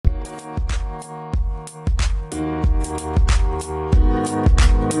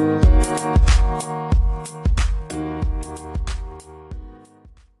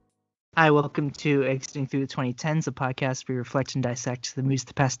Hi, welcome to Exiting Through the 2010s, a podcast where we reflect and dissect the movies of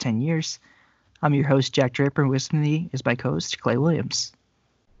the past 10 years. I'm your host, Jack Draper, and with me is my co-host, Clay Williams.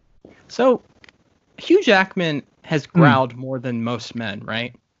 So, Hugh Jackman has growled more than most men,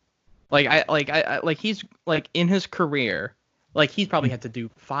 right? He's like in his career, like he's probably had to do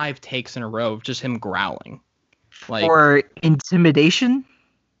 5 takes in a row of just him growling. Like, or intimidation?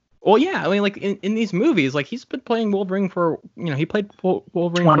 Well, yeah, I mean, like in these movies, like he's been playing Wolverine for, he played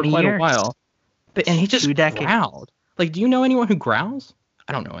Wolverine for quite a while, and he just growled. Like, do you know anyone who growls?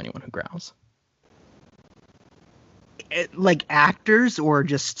 I don't know anyone who growls. Like actors or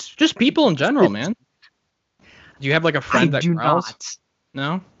just people in general, man. Do you have like a friend that growls? Not.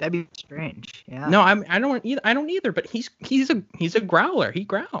 No, that'd be strange. Yeah. No, I don't either. But he's a growler. He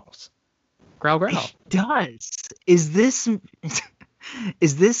growls. Growl. He does. Is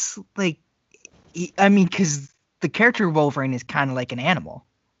this like? I mean, because the character Wolverine is kind of like an animal.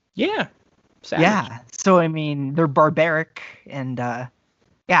 Yeah. Savage. Yeah. So I mean, they're barbaric, and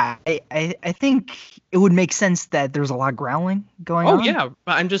yeah, I think it would make sense that there's a lot of growling going on. Oh yeah,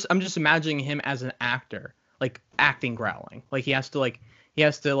 but I'm just imagining him as an actor, like acting growling. Like he has to all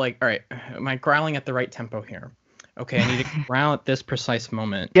right, am I growling at the right tempo here? Okay, I need to growl at this precise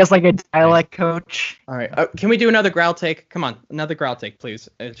moment. He has like a dialect coach. All right, can we do another growl take? Come on, another growl take, please.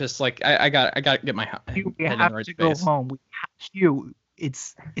 It's just like I got to get my head in the right space. Go home.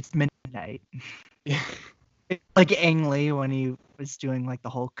 It's midnight. Yeah. Like Ang Lee when he was doing like the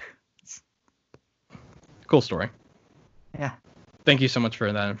Hulk. Cool story. Yeah. Thank you so much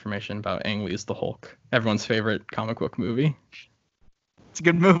for that information about Ang Lee's The Hulk, everyone's favorite comic book movie. It's a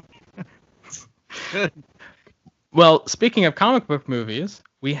good movie. Good. Well, speaking of comic book movies,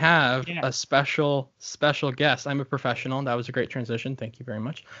 we have a special guest. I'm a professional. That was a great transition. Thank you very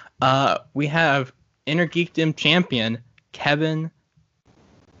much. We have Inner Geekdom champion Kevin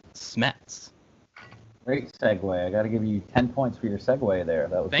Smets. Great segue. I got to give you 10 points for your segue there.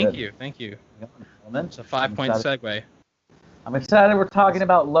 That was Thank good. you. Thank you. It's a 5-point segue. I'm excited we're talking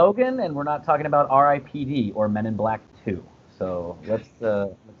about Logan, and we're not talking about R.I.P.D. or Men in Black 2. So I'm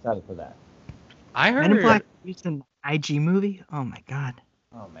excited for that. I heard Men in Black is an IG movie? Oh my god.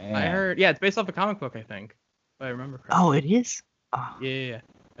 Oh man. I heard, it's based off a comic book, I think. If I remember correctly. Oh, it is? Oh. Yeah.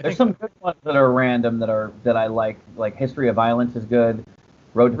 There's some good ones that are random that I like. Like History of Violence is good.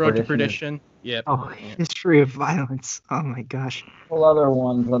 Road to Perdition. Yep. Oh, History of Violence. Oh my gosh. Couple other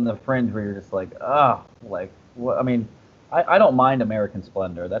ones on the fringe where you're just like, like what? I mean, I don't mind American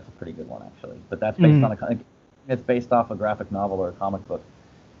Splendor. That's a pretty good one actually. But that's based on it's based off a graphic novel or a comic book.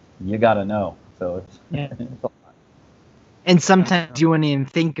 You gotta know. So it's, it's a lot. And sometimes you wouldn't even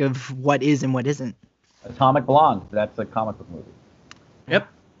think of what is and what isn't. Atomic Blonde. That's a comic book movie. Yep.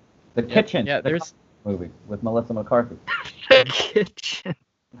 The Kitchen. Yeah, there's movie with Melissa McCarthy. The Kitchen.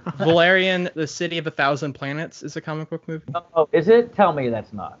 Valerian, the City of 1,000 Planets is a comic book movie. Oh, is it? Tell me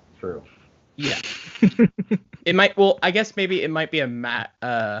that's not true. Yeah. It might. Well, I guess maybe it might be a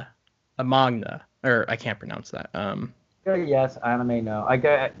manga, or I can't pronounce that. Yes, anime. No,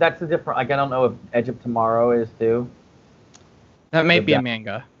 that's the different. Like I don't know if Edge of Tomorrow is too. That might be a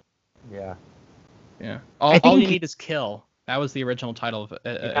manga. Yeah. Yeah. All you need is kill. That was the original title of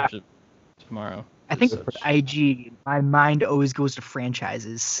Edge of Tomorrow. I think for IG, my mind always goes to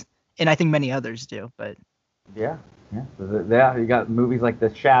franchises, and I think many others do. But yeah. You got movies like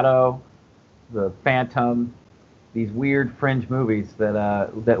The Shadow, The Phantom, these weird fringe movies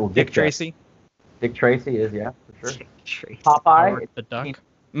that will Dick Tracy. Dick Tracy is for sure. Dick Tracy. Popeye. The Duck.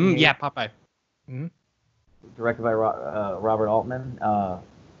 Yeah, Popeye. Mm-hmm. Directed by Robert Altman.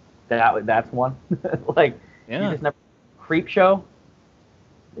 That's one. You just never. Creep Show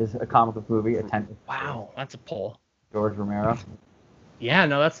is a comic book movie. Wow, that's a pull. George Romero. Yeah,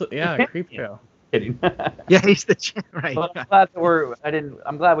 no, that's Creep Show. Kidding. Yeah, he's the right. Well,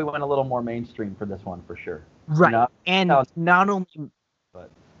 I'm glad we went a little more mainstream for this one for sure. Right, not only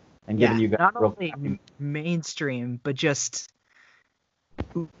mainstream, but just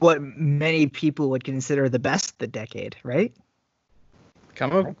what many people would consider the best of the decade, right?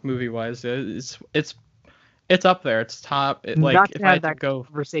 Comic book movie wise, it's up there. It's top. Not if I had that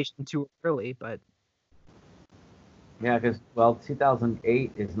conversation too early, but yeah, because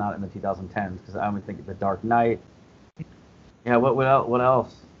 2008 is not in the 2010s because I would think The Dark Knight. Yeah, what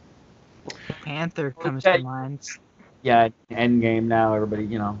else? Panther comes to mind. Yeah, Endgame now. Everybody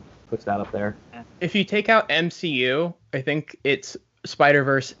puts that up there. If you take out MCU, I think it's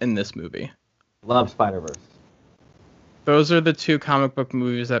Spider-Verse in this movie. Love Spider-Verse. Those are the two comic book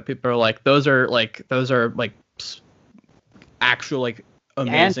movies that people are like. Those are actual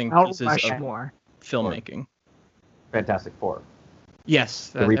amazing pieces of filmmaking. Fantastic Four. Yes,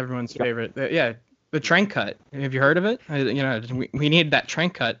 that's everyone's favorite. Yeah, the Trank cut. Have you heard of it? We need that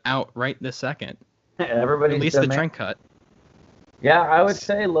Trank cut out right this second. Everybody's release the Trank cut. Yeah, I would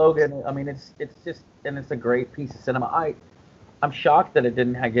say Logan. I mean, it's just, and it's a great piece of cinema. I'm shocked that it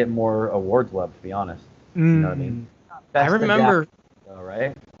didn't get more awards love, to be honest. You know what I mean? I remember. Though,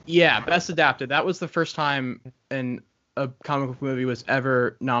 right? Yeah, Best Adapted. That was the first time a comic book movie was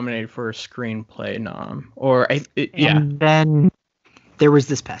ever nominated for a screenplay nom. And then there was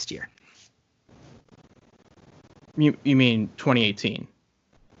this past year. You mean 2018?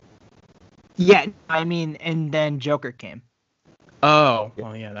 Yeah, I mean, and then Joker came. Oh,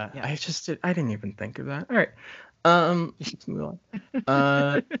 well, yeah, that. Yeah. I didn't even think of that. All right. Let's move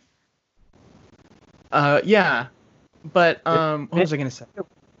on. Yeah, but what was I gonna say?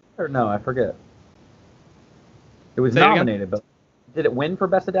 Or no, I forget. It was nominated, but did it win for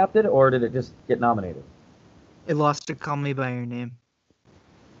Best Adapted, or did it just get nominated? It lost to Call Me by Your Name.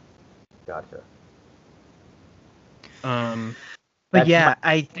 Gotcha. But yeah,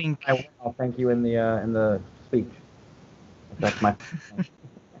 I think I'll thank you in the speech. That's my.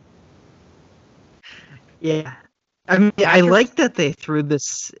 Yeah, I mean, I like that they threw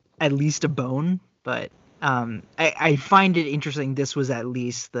this at least a bone, but I find it interesting. This was at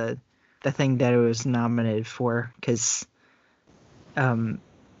least the thing that it was nominated for, because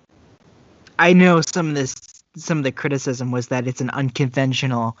I know some of the criticism was that it's an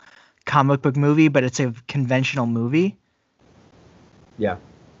unconventional comic book movie, but it's a conventional movie. Yeah.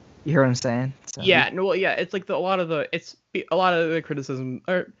 You hear what I'm saying? So. Yeah, no, well, yeah, it's like a lot of the criticism,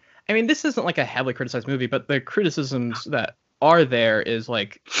 or I mean, this isn't like a heavily criticized movie, but the criticisms that are there is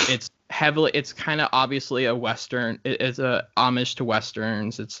like it's kind of obviously a Western. It's a homage to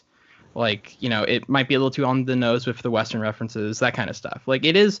Westerns. It's like, it might be a little too on the nose with the Western references, that kind of stuff. Like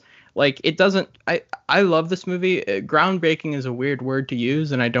it is like it doesn't. I love this movie. Groundbreaking is a weird word to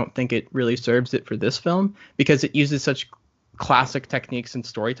use, and I don't think it really serves it for this film because it uses such classic techniques in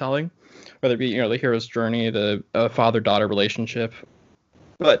storytelling, whether it be the hero's journey, the father-daughter relationship,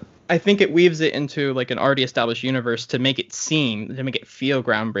 but I think it weaves it into like an already established universe to make it feel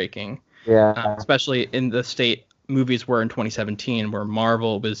groundbreaking. Yeah. Especially in the state movies were in 2017, where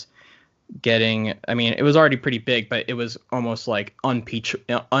Marvel was getting, I mean, it was already pretty big, but it was almost like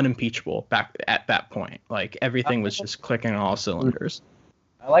unimpeachable back at that point. Like everything was just clicking on all cylinders.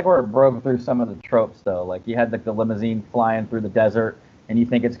 I like where it broke through some of the tropes, though. Like you had the limousine flying through the desert, and you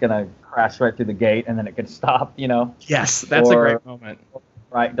think it's gonna crash right through the gate, and then it could stop. Yes, that's a great moment.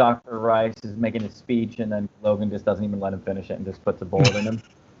 Right, Dr. Rice is making his speech, and then Logan just doesn't even let him finish it and just puts a bullet in him.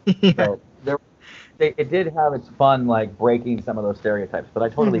 Yeah. So it did have its fun, like breaking some of those stereotypes. But I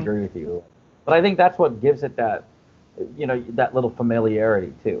totally agree with you. But I think that's what gives it that, that little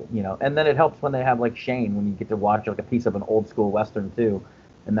familiarity too. And then it helps when they have like Shane, when you get to watch like a piece of an old school Western too.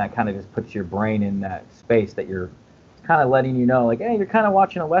 And that kind of just puts your brain in that space that you're kind of letting like, hey, you're kind of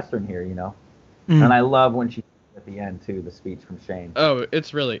watching a Western here, And I love when she at the end too, the speech from Shane. Oh,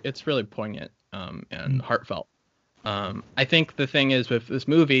 it's really poignant and heartfelt. I think the thing is with this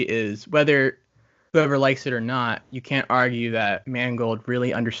movie is whether whoever likes it or not, you can't argue that Mangold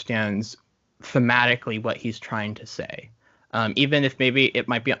really understands thematically what he's trying to say. Even if maybe it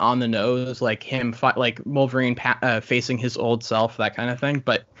might be on the nose, like him, like Wolverine facing his old self, that kind of thing.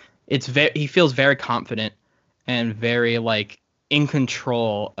 But he feels very confident and very like in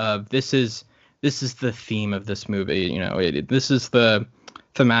control of this is the theme of this movie. This is the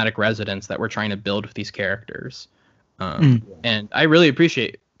thematic resonance that we're trying to build with these characters. And I really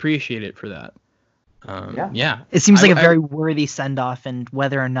appreciate it for that. Yeah. It seems like a very worthy send off, and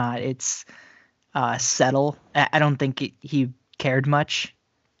whether or not it's settle, I don't think he cared much,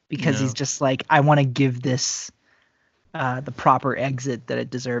 because he's just like, I want to give this the proper exit that it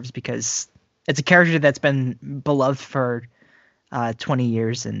deserves, because it's a character that's been beloved for 20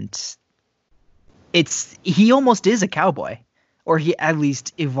 years, and he almost is a cowboy, or he at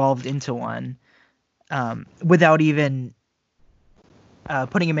least evolved into one, without even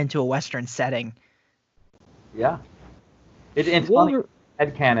putting him into a Western setting. Yeah. It's funny.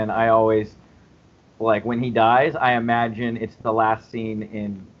 Headcanon, I always, like, when he dies, I imagine it's the last scene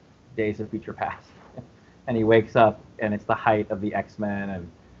in Days of Future Past. And he wakes up, and it's the height of the X-Men,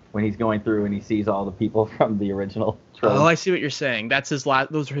 and when he's going through and he sees all the people from the original trilogy. Oh, I see what you're saying. That's his last.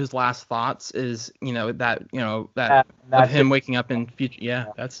 Those are his last thoughts. Is that of him waking up in future. Yeah,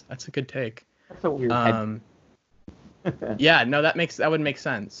 that's a good take. That's a weird. Yeah, no, that would make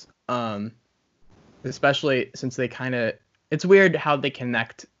sense. Especially since they it's weird how they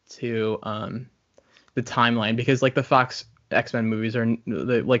connect to the timeline, because like the Fox X-Men movies are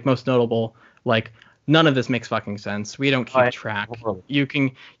like most notable, like none of this makes fucking sense. We don't keep track. You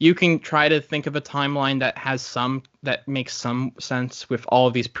can try to think of a timeline that makes some sense with all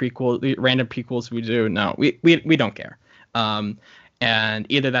of these random prequels we do. No, we don't care. And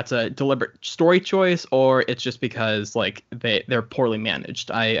either that's a deliberate story choice or it's just because like they're poorly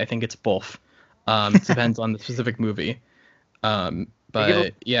managed. I think it's both. It depends on the specific movie.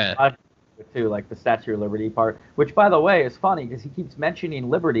 But yeah. Too, like the Statue of Liberty part, which by the way is funny because he keeps mentioning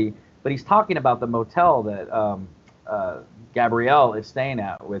Liberty, but he's talking about the motel that Gabrielle is staying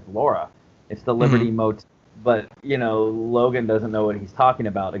at with Laura. It's the Liberty Motel. But, Logan doesn't know what he's talking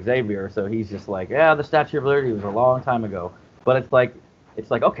about, Xavier, so he's just like, yeah, the Statue of Liberty was a long time ago. But it's like,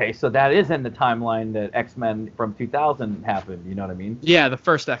 okay, so that is in the timeline that X-Men from 2000 happened, you know what I mean? Yeah, the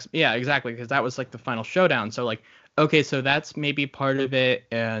first yeah, exactly, because that was like the final showdown. So like, okay, so that's maybe part of it,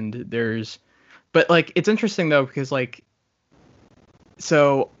 but like, it's interesting though, because like,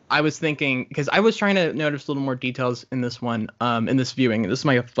 so I was thinking, because I was trying to notice a little more details in this one, in this viewing. This is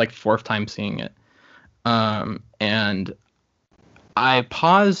my like fourth time seeing it. And I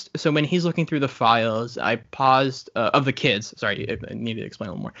paused. So when he's looking through the files, I paused of the kids. Sorry, I need to explain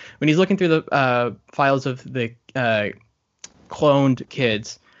a little more. When he's looking through the files of the cloned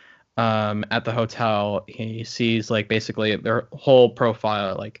kids at the hotel, he sees like basically their whole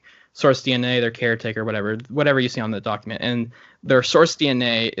profile, like source DNA, their caretaker, whatever you see on the document, and their source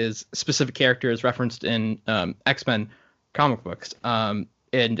DNA is specific characters referenced in X-Men comic books.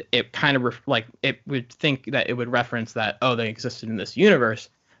 And it kind of it would think that it would reference that, oh, they existed in this universe,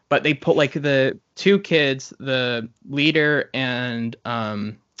 but they put like the two kids, the leader and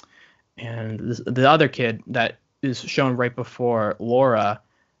the other kid that is shown right before Laura,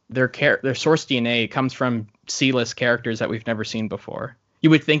 their source DNA comes from C-list characters that we've never seen before. You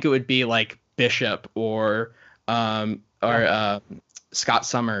would think it would be like Bishop or Scott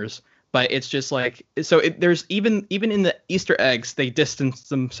Summers. But it's just like, so there's even in the Easter eggs, they distance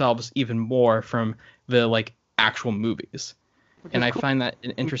themselves even more from the like actual movies. And I find that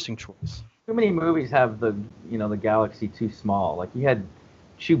an interesting choice. Too many movies have the galaxy too small. Like you had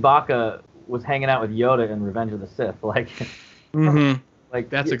Chewbacca was hanging out with Yoda in Revenge of the Sith. Like, like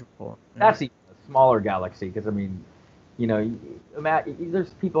that's a good point. That's even a smaller galaxy because I mean, there's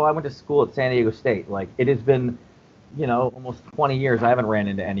people. I went to school at San Diego State. Like it has been, almost 20 years I haven't ran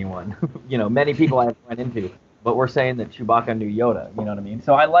into anyone. Many people I haven't run into. But we're saying that Chewbacca knew Yoda. You know what I mean?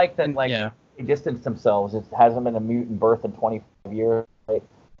 So I like that. Like they distanced themselves. It hasn't been a mutant birth in 25 years. Right?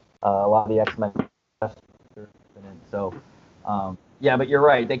 A lot of the X-Men. So. But you're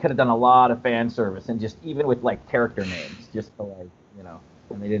right. They could have done a lot of fan service and just even with like character names, just to like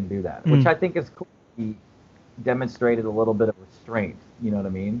and they didn't do that, which I think is cool. He demonstrated a little bit of restraint. You know what I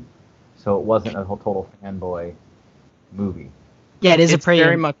mean? So it wasn't a whole total fanboy movie. Yeah, it's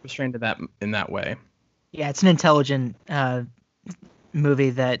very much restrained in that way. Yeah, it's an intelligent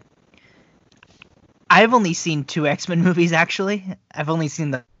movie that I've only seen 2 X-Men movies actually. I've only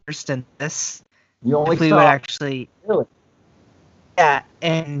seen the first and this. You only saw really? Yeah,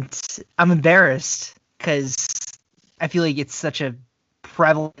 and I'm embarrassed because I feel like it's such a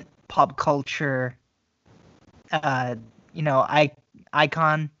prevalent pop culture, icon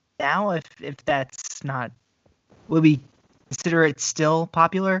now. If that's not, would we consider it still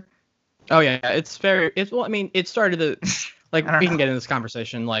popular? Oh yeah, it's very. Well, I mean, it started the we can get into this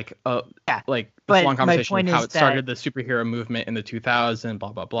conversation this long conversation of how it started the superhero movement in the 2000s,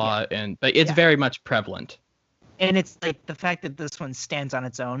 blah blah blah, but it's very much prevalent. And it's like the fact that this one stands on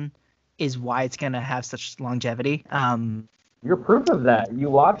its own is why it's gonna have such longevity. You're proof of that.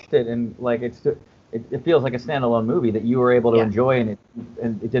 You watched it and like it feels like a standalone movie that you were able to enjoy, and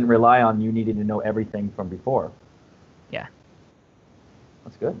it didn't rely on you needing to know everything from before. Yeah,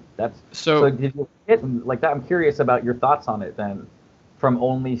 that's good. So did you hit like that? I'm curious about your thoughts on it then, from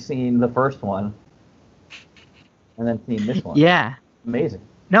only seeing the first one and then seeing this one. Yeah, amazing.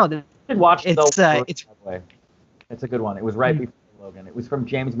 No, you should watch it's a good one. It was right before Logan. It was from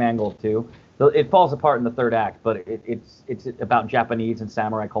James Mangold too. It falls apart in the third act, but it's about Japanese and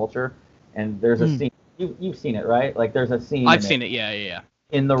samurai culture. And there's a scene. You've seen it, right? Like there's a scene. I've seen it. Yeah.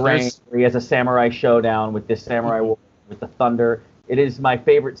 In the rain, where he has a samurai showdown with this samurai war, with the thunder. It is my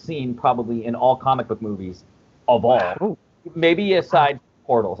favorite scene probably in all comic book movies of all. Ooh. Maybe aside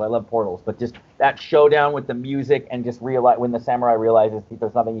Portals. I love Portals, but just that showdown with the music and just realize when the samurai realizes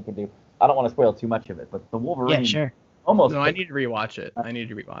there's nothing he can do. I don't want to spoil too much of it, but the Wolverine. Yeah, sure. Almost. No, I need to rewatch it.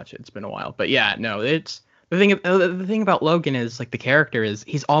 It's been a while, but yeah, no, it's the thing about Logan is like the character is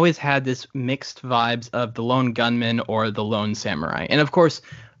he's always had this mixed vibes of the lone gunman or the lone samurai, and of course,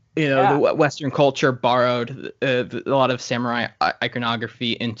 the Western culture borrowed a lot of samurai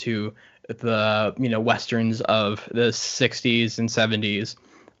iconography into the westerns of the 60s and 70s.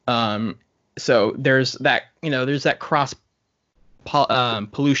 So there's that cross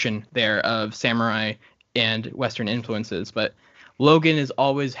pollution there of samurai and Western influences, but Logan has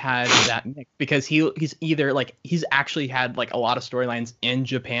always had that mix because he's actually had like a lot of storylines in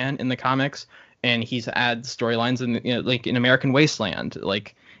Japan in the comics, and he's had storylines in like in American Wasteland,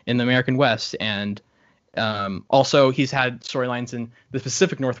 like in the American West, and also he's had storylines in the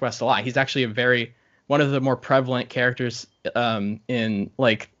Pacific Northwest a lot. He's actually one of the more prevalent characters in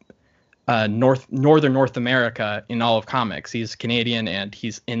like northern North America in all of comics. He's Canadian, and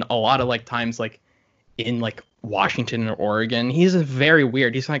he's in a lot of like times like in like Washington or Oregon. He's very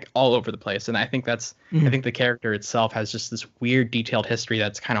weird. He's like all over the place, and I think I think the character itself has just this weird detailed history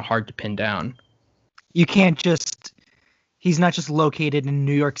that's kind of hard to pin down. You can't just he's not just located in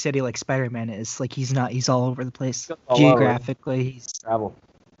New York City like Spider-Man is. Like he's all over the place geographically. He's travel.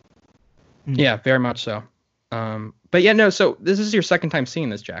 Yeah, very much so. But yeah, no, so this is your second time seeing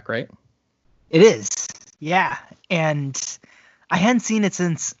this, Jack, right? It is. Yeah. And I hadn't seen it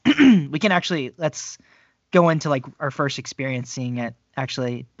since let's go into like our first experience seeing it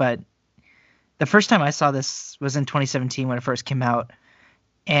actually. But the first time I saw this was in 2017 when it first came out.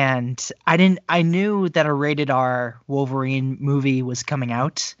 And I knew that a rated R Wolverine movie was coming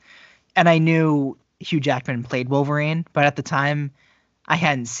out. And I knew Hugh Jackman played Wolverine, but at the time I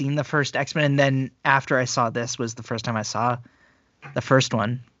hadn't seen the first X-Men. And then after I saw this was the first time I saw the first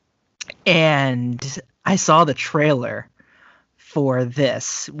one. And I saw the trailer for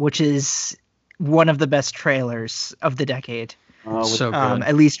this, which is one of the best trailers of the decade. So good.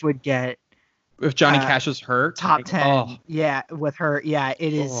 At least would get if Johnny Cash was hurt, top 10. Yeah, with her. Yeah,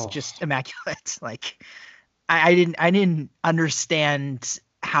 it is just immaculate. Like I didn't understand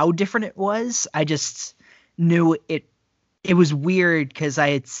how different it was. I just knew it was weird because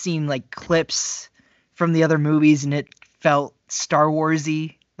I had seen like clips from the other movies and it felt Star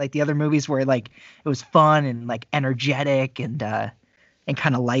Warsy. Like the other movies where like it was fun and like energetic and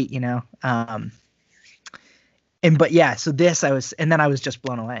kind of light, but yeah, so this I was just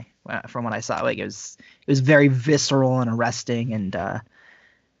blown away from what I saw. Like it was very visceral and arresting, and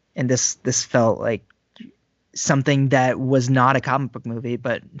this felt like something that was not a comic book movie,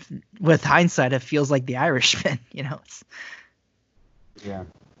 but with hindsight, it feels like The Irishman. Yeah.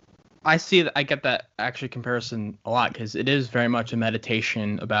 I get that actually comparison a lot because it is very much a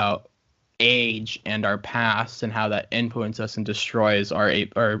meditation about age and our past and how that influences us and destroys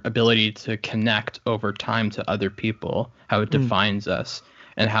our ability to connect over time to other people, how it defines us,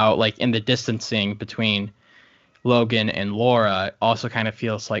 and how like in the distancing between Logan and Laura also kind of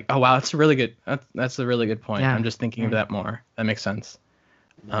feels like, oh wow, that's a really good point. Yeah. I'm just thinking of that more. That makes sense.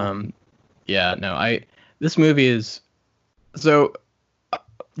 This movie is so.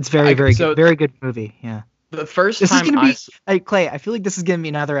 It's very good. Very good movie. Yeah. The first this time is gonna be Clay, I feel like this is gonna be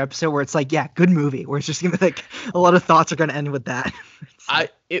another episode where it's like, yeah, good movie. Where it's just gonna be like a lot of thoughts are gonna end with that.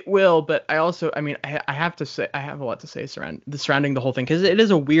 It will, but I also, I have to say, I have a lot to say surrounding the whole thing because it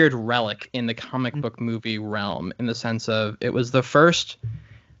is a weird relic in the comic book movie realm in the sense of it was the first.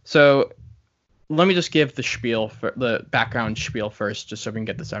 So let me just give the background spiel first, just so we can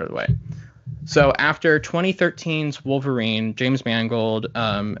get this out of the way. So after 2013's Wolverine, James Mangold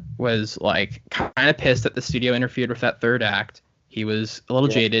was like kind of pissed that the studio interfered with that third act. He was a little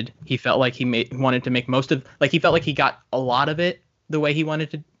jaded. He felt like he wanted to make most of, like he felt like he got a lot of it the way he wanted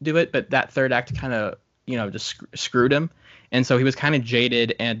to do it, but that third act kind of just screwed him, and so he was kind of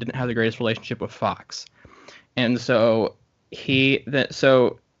jaded and didn't have the greatest relationship with Fox, and so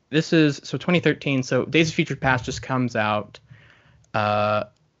so 2013. So Days of Future Past just comes out.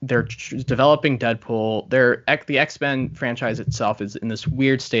 They're developing Deadpool. The X-Men franchise itself is in this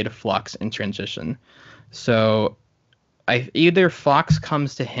weird state of flux and transition. So either Fox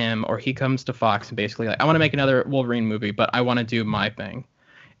comes to him or he comes to Fox and basically like, I want to make another Wolverine movie, but I want to do my thing.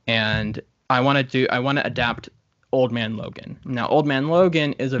 And I want to adapt Old Man Logan. Now, Old Man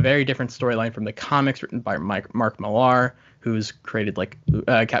Logan is a very different storyline from the comics written by Mark Millar, who's created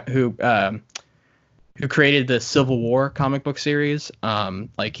who created the Civil War comic book series.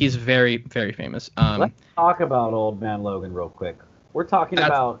 Like he's very, very famous. Let's talk about Old Man Logan real quick. We're talking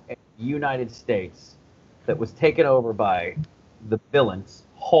about a United States that was taken over by the villains.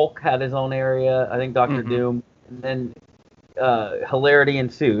 Hulk had his own area. I think Doctor Doom, and then hilarity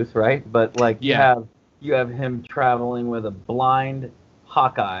ensues, right? But like you have him traveling with a blind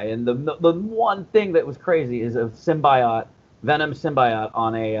Hawkeye, and the one thing that was crazy is a Venom symbiote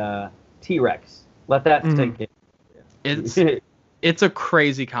on a T-Rex. Let that sink in. It's a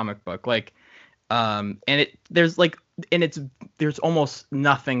crazy comic book. Like There's almost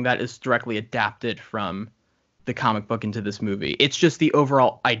nothing that is directly adapted from the comic book into this movie. It's just the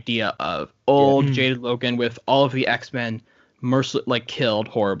overall idea of old jaded Logan with all of the X-Men killed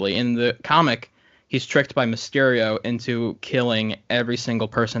horribly. In the comic, he's tricked by Mysterio into killing every single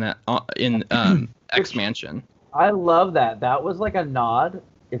person in X Mansion. I love that. That was like a nod.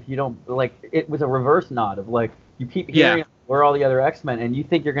 If you don't like, it was a reverse nod of like you keep hearing where all the other X-Men, and you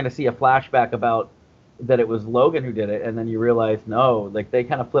think you're going to see a flashback about that it was Logan who did it, and then you realize no, like they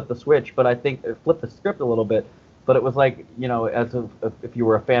kind of flipped the switch. But I think it flipped the script a little bit. But it was like, you know, if you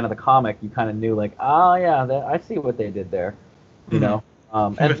were a fan of the comic, you kind of knew like, oh yeah, I see what they did there, you know.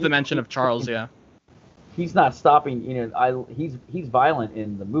 And with the mention of Charles, he's not stopping. You know, he's violent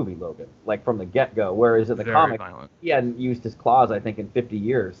in the movie Logan, like from the get go. Whereas in the comic, he hadn't used his claws, I think, in 50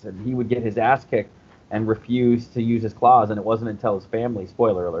 years, and he would get his ass kicked and refuse to use his claws. And it wasn't until his family,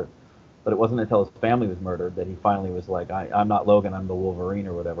 spoiler alert, but it wasn't until his family was murdered that he finally was like, I'm not Logan, I'm the Wolverine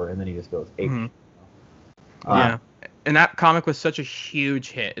or whatever. And then he just goes ape. Yeah. And that comic was such a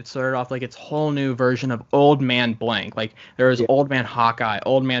huge hit. It started off like its whole new version of Old Man Blank. Like there was Old Man Hawkeye,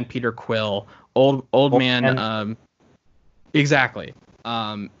 Old Man Peter Quill, old man exactly.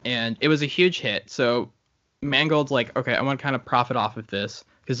 And it was a huge hit. So Mangold's like, okay, I want to kind of profit off of this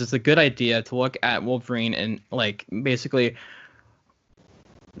because it's a good idea to look at Wolverine and like basically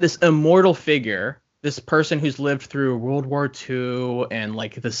this immortal figure, this person who's lived through World War II and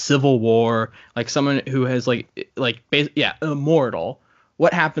like the Civil War, like someone who has immortal.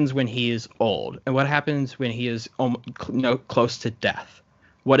 What happens when he is old, and what happens when he is close to death?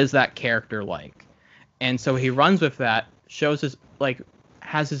 What is that character like? And so he runs with that,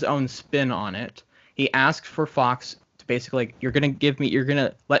 has his own spin on it. He asks for Fox to basically, you're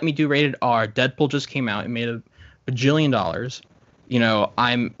gonna let me do rated R. Deadpool just came out, it made $1 bajillion. You know,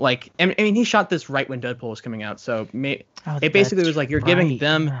 I'm like, I mean, he shot this right when Deadpool was coming out, so it basically was like, you're giving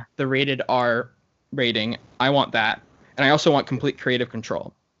them the rated R rating. I want that, and I also want complete creative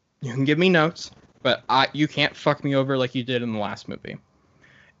control. You can give me notes, but you can't fuck me over like you did in the last movie.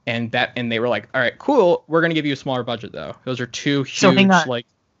 And they were like, all right, cool. We're gonna give you a smaller budget though. Those are two huge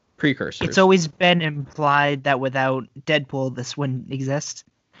precursors. It's always been implied that without Deadpool, this wouldn't exist.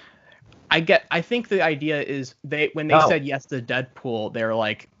 I think the idea is when they said yes to Deadpool, they're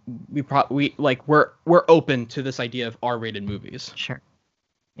like, we're open to this idea of R-rated movies. Sure.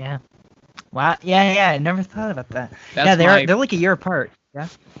 Yeah. Wow. Yeah. I never thought about that. They're like a year apart. Yeah.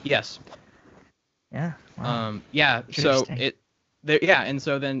 Yes. Yeah. Wow. So and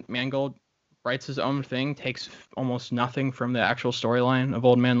so then Mangold writes his own thing, takes almost nothing from the actual storyline of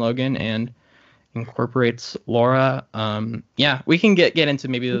Old Man Logan, and incorporates Laura. We can get into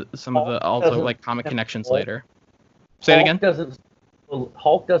maybe some of the also like comic connections later. Say it again.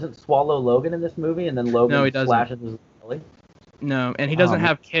 Hulk doesn't swallow Logan in this movie, and then Logan slashes his belly. No, and he doesn't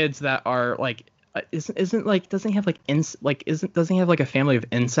have kids that are like doesn't he have like a family of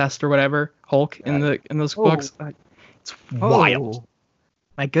incest or whatever? Hulk in those books. It's wild.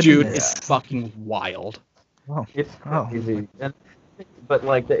 My goodness, dude, it's fucking wild. Oh, it's crazy. But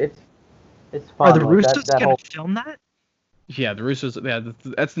like it's fun. Are the Russos gonna film that? Yeah, the Russos. Yeah,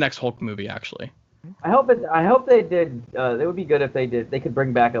 that's the next Hulk movie, actually. I hope they did. It would be good if they did. They could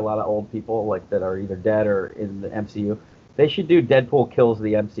bring back a lot of old people like that are either dead or in the MCU. They should do Deadpool kills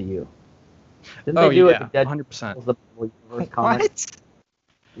the MCU. Didn't they do it? 100%. The universe comic? What?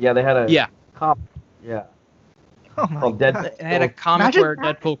 Yeah, they had a comic. Yeah. Oh my God. They had a comic where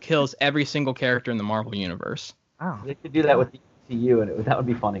Deadpool kills every single character in the Marvel universe. Wow. They could do that with the MCU, and that would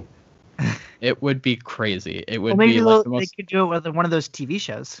be funny. It would be crazy. It would maybe be like the most... they could do it with one of those TV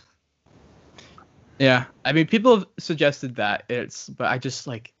shows. Yeah, I mean, people have suggested that but I just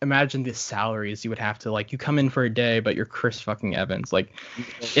like imagine the salaries you would have to like. You come in for a day, but you're Chris fucking Evans. Like,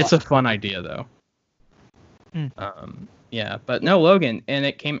 it's a fun idea though. But no, Logan, and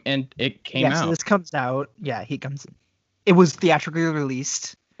it came out. So this comes out. Yeah, he comes. It was theatrically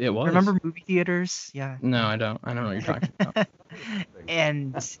released. It was. Remember movie theaters? Yeah. No, I don't. I don't know what you're talking about.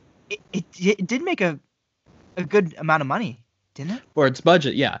 And it did make a good amount of money, didn't it? For its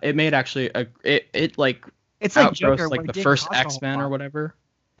budget, yeah. It made actually it's like Joker, like the first X-Men or whatever.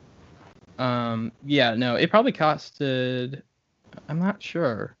 No, it probably costed. I'm not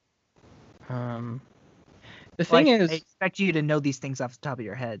sure. The thing is, I expect you to know these things off the top of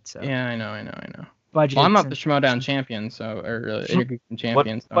your head. So yeah, I know. Budget. Well, I'm not the Schmodown champion,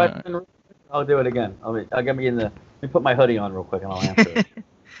 champion. So I'll do it again. Let me put my hoodie on real quick and I'll answer it.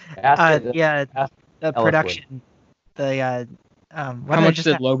 The production. How much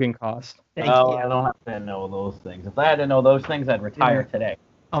did Logan cost? I don't have to know those things. If I had to know those things, I'd retire today.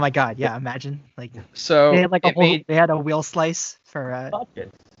 Oh my God, yeah, imagine like So they had like they had a wheel slice for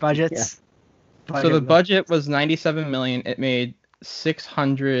budgets. So the budget was 97 million. It made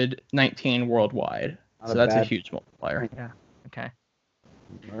 619 worldwide. So that's a huge multiplier. Yeah. Okay.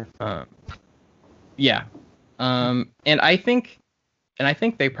 Yeah. And I think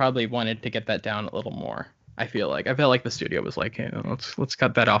they probably wanted to get that down a little more. I feel like the studio was like, hey, let's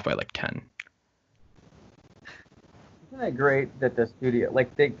cut that off by like 10. Isn't it great that the studio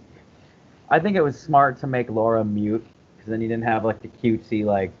I think it was smart to make Laura mute, because then you didn't have like the cutesy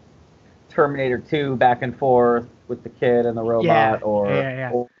like Terminator 2 back and forth with the kid and the robot,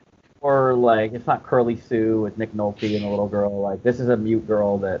 or like it's not Curly Sue with Nick Nolte and the little girl. Like this is a mute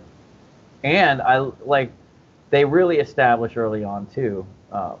girl and I like they really established early on too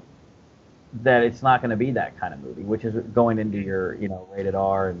that it's not going to be that kind of movie, which is going into your rated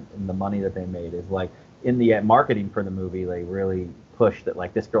R and the money that they made is like in the marketing for the movie they really pushed that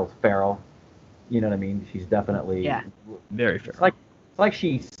like this girl's feral. You know what I mean? She's definitely very feral. It's like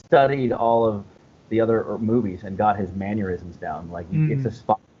she studied all of the other movies and got his mannerisms down. Like it's a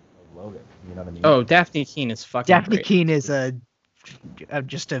spot of Logan. You know what I mean? Oh, Daphne Keane is fucking. Daphne great. Keane is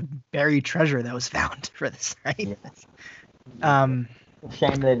just a buried treasure that was found for this, right? Yeah.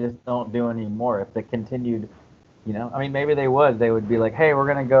 Shame they just don't do anymore. If they continued, I mean, maybe they would be like, hey, we're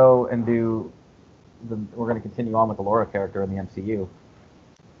gonna go and we're gonna continue on with the Laura character in the MCU.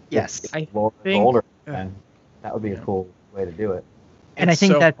 Yes, I think older, and that would be a cool way to do it. And I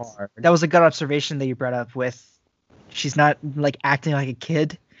think that was a good observation that you brought up with she's not like acting like a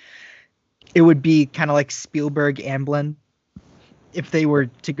kid. It would be kind of like Spielberg Amblin if they were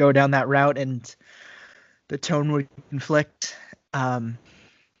to go down that route, and the tone would conflict.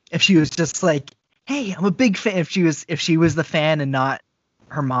 If she was just like, hey, I'm a big fan. If she was the fan and not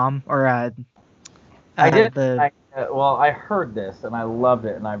her mom or I heard this and I loved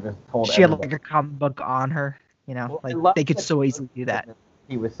it, and I've just told she had like a comic book on her, like they could so easily do that.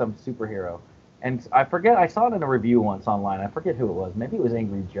 He was some superhero, and I forget. I saw it in a review once online. I forget who it was. Maybe it was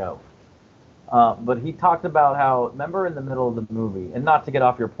Angry Joe. But he talked about how, remember in the middle of the movie, and not to get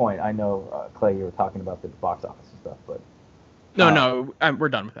off your point, I know Clay, you were talking about the box office and stuff, but we're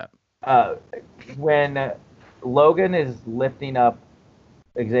done with that. When Logan is lifting up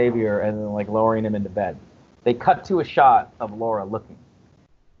Xavier and then like lowering him into bed, they cut to a shot of Laura looking,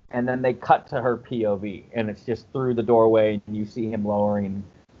 and then they cut to her POV, and it's just through the doorway, and you see him lowering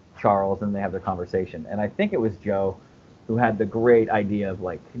Charles, and they have their conversation. And I think it was Joe who had the great idea of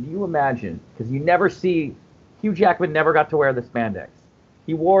like, can you imagine? Because you never see Hugh Jackman never got to wear the spandex.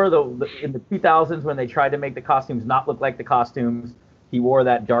 He wore in the 2000s when they tried to make the costumes not look like the costumes. He wore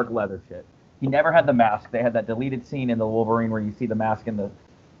that dark leather shit. He never had the mask. They had that deleted scene in the Wolverine where you see the mask in the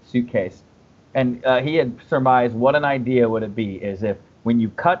suitcase. And he had surmised what an idea would it be is if when you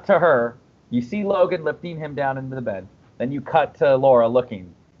cut to her, you see Logan lifting him down into the bed, then you cut to Laura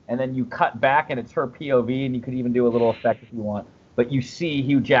looking, and then you cut back and it's her POV, and you could even do a little effect if you want. But you see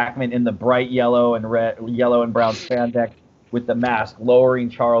Hugh Jackman in the bright yellow and brown spandex with the mask, lowering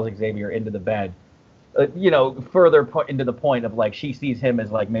Charles Xavier into the bed. Further into the point of like she sees him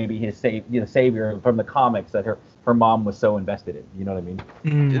as like maybe his savior from the comics that her mom was so invested in. You know what I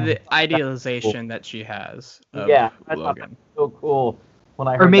mean? The idealization that she has. Of I Logan. thought that was so cool when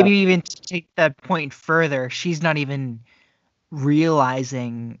I heard or maybe that. even to take that point further, she's not even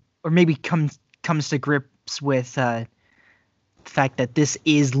realizing, or maybe comes to grips with the fact that this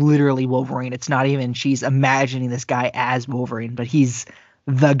is literally Wolverine. It's not even she's imagining this guy as Wolverine, but he's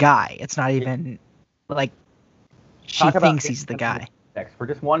the guy. It's not even like she thinks he's the guy. For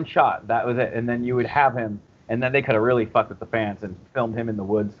just one shot, that was it, and then you would have him, and then they could have really fucked with the fans and filmed him in the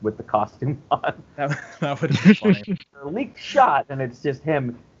woods with the costume on. That would have been funny. A leaked shot, and it's just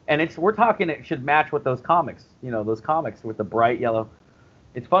him, and we're talking it should match with those comics. Those comics with the bright yellow.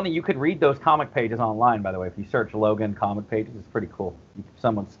 It's funny, you could read those comic pages online, by the way. If you search Logan comic pages, it's pretty cool.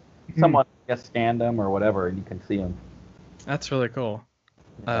 Someone I guess scanned them or whatever, and you can see them. That's really cool.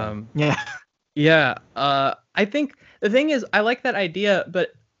 Yeah. I think the thing is, I like that idea,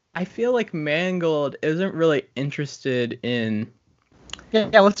 but I feel like Mangold isn't really interested in...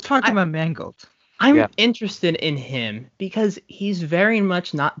 Yeah, let's talk about Mangold. I'm interested in him because he's very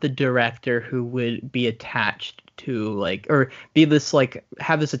much not the director who would be attached to like, or be this like,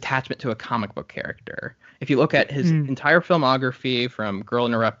 have this attachment to a comic book character. If you look at his entire filmography from Girl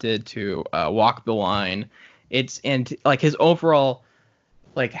Interrupted to Walk the Line, and like his overall,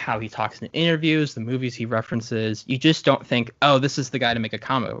 like how he talks in interviews, the movies he references, you just don't think, oh, this is the guy to make a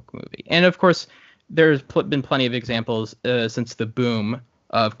comic book movie. And of course, there's been plenty of examples since the boom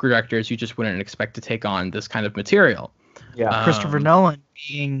of directors you just wouldn't expect to take on this kind of material. Yeah. Christopher Nolan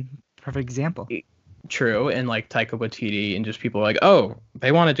being a perfect example. True, and like Taika Waititi and just people are like, oh,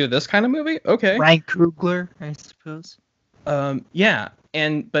 they want to do this kind of movie? Okay. Ryan Coogler, I suppose. Yeah,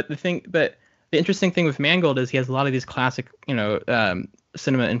 but the interesting thing with Mangold is he has a lot of these classic,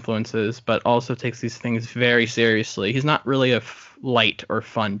 cinema influences, but also takes these things very seriously. He's not really a light or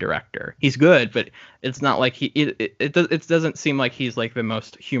fun director. He's good, but it's not like it doesn't seem like he's like the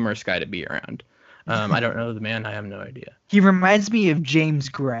most humorous guy to be around. I don't know the man. I have no idea. He reminds me of James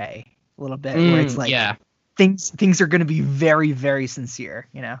Gray a little bit, where it's like things are going to be very, very sincere,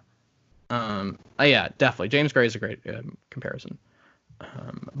 Yeah, definitely. James Gray is a great comparison.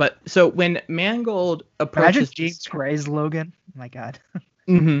 But so when Mangold approaches, imagine James Gray's Logan. Oh my God.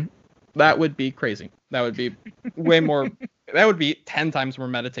 That would be crazy. That would be way more. That would be 10 times more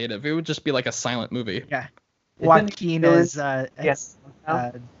meditative. It would just be like a silent movie. Yeah. Joaquin is yes.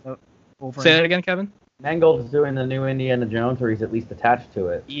 Say that again, Kevin. Mangold's doing the new Indiana Jones, or he's at least attached to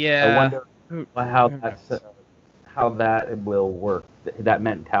it. Yeah. I wonder how that will work. That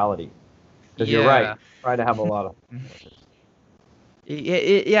mentality. Because you're right. Try to have a lot of.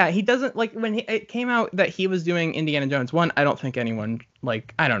 Yeah, he doesn't like when it came out that he was doing Indiana Jones. One, I don't think anyone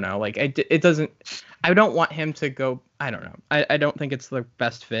I don't know, it doesn't. I don't want him to go. I don't know. I don't think it's the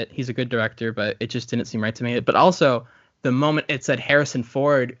best fit. He's a good director, but it just didn't seem right to me. But also, the moment it said Harrison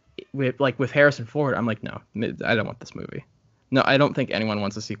Ford, with Harrison Ford, I'm like, no, I don't want this movie. No, I don't think anyone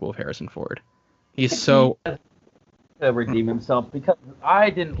wants a sequel of Harrison Ford. He's so. To redeem himself, because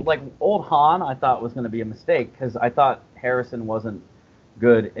I didn't like old Han. I thought was going to be a mistake because I thought Harrison wasn't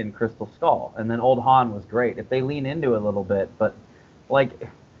good in Crystal Skull, and then old Han was great. If they lean into it a little bit, but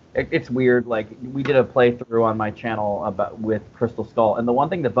it's weird. Like we did a playthrough on my channel with Crystal Skull, and the one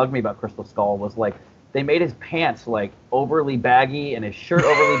thing that bugged me about Crystal Skull was they made his pants overly baggy and his shirt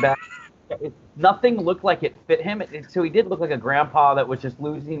overly baggy. Nothing looked like it fit him, so he did look like a grandpa that was just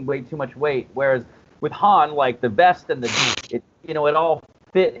losing way too much weight. Whereas with Han, the vest and it all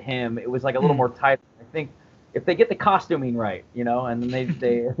fit him. It was a little more tight. I think if they get the costuming right, and they get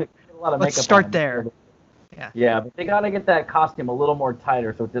a lot of makeup. Let's start there. Yeah, but they got to get that costume a little more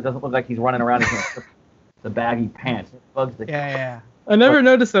tighter so it doesn't look like he's running around in the baggy pants. It bugs the. Yeah. I never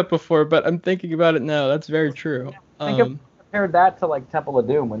noticed that before, but I'm thinking about it now. That's very true. I think if compared that to Temple of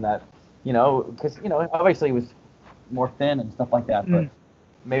Doom when that, because obviously he was more thin and stuff like that, but.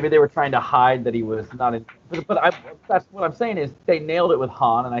 Maybe they were trying to hide that he was not in. But that's what I'm saying is they nailed it with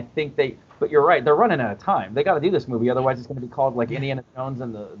Han, and I think But you're right, they're running out of time. They got to do this movie, otherwise it's going to be called Indiana Jones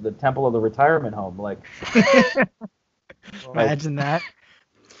and the Temple of the Retirement Home. Imagine that.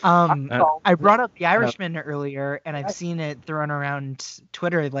 I brought up The Irishman earlier, and I've seen it thrown around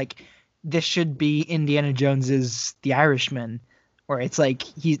Twitter. This should be Indiana Jones's The Irishman, where it's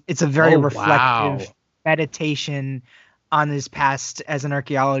it's a very reflective meditation on his past as an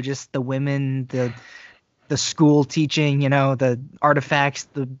archaeologist, the women, the school teaching, the artifacts,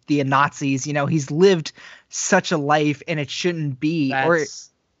 the Nazis. He's lived such a life, and it shouldn't be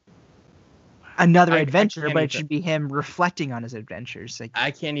another adventure, but it should be him reflecting on his adventures.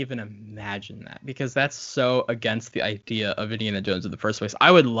 I can't even imagine that, because that's so against the idea of Indiana Jones in the first place.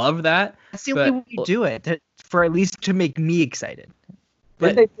 I would love that. That's the only way you do it, for at least to make me excited.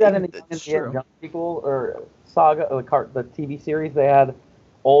 Did they do that in the Indiana Jones sequel or saga, the TV series? They had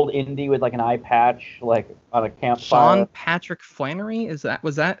old Indy with an eye patch, on a campfire. Sean Patrick Flannery, was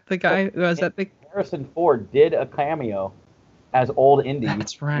that the guy? Was that the Harrison Ford did a cameo as old Indy?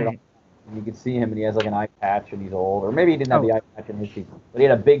 That's right. And you could see him, and he has an eye patch, and he's old. Or maybe he didn't have the eye patch in his sequel, but he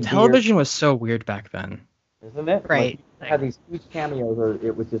had a big television beard. Was so weird back then, isn't it? Right. He had these huge cameos, or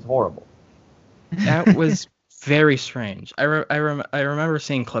it was just horrible. That was very strange. I remember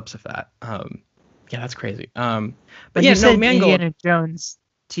seeing clips of that. Yeah, that's crazy. But you said Mangold, Indiana Jones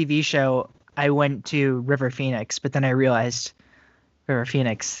TV show, I went to River Phoenix, but then I realized River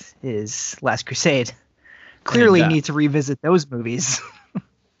Phoenix is Last Crusade. Clearly need to revisit those movies.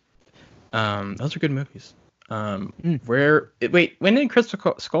 Those are good movies. Wait, when did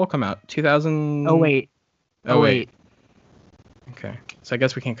Crystal Skull come out? 2000? Oh wait. Okay, so I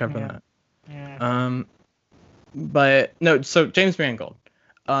guess we can't cover that. Yeah. But no, so James Mangold.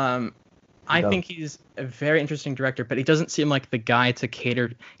 I think he's a very interesting director, but he doesn't seem like the guy to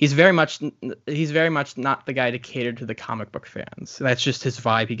cater. He's very much not the guy to cater to the comic book fans. That's just his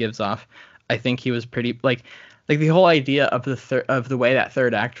vibe he gives off. I think he was pretty like the whole idea of the way that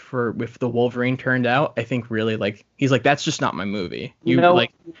third act with the Wolverine turned out. I think really he's that's just not my movie.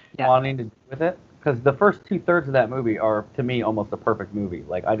 Wanting to do with it, because the first 2/3 of that movie are to me almost a perfect movie.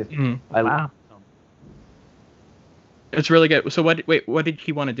 Wow. It's really good. So what did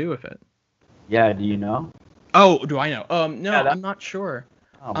he want to do with it? Yeah, do you know? Oh, do I know? No, Yeah, I'm not sure.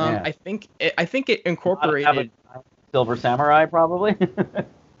 Oh man. I think it incorporated. Silver Samurai, probably.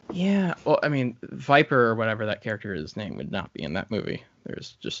 Yeah, well, I mean, Viper or whatever that character's name would not be in that movie.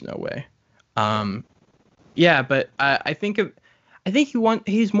 There's just no way. Yeah, but I think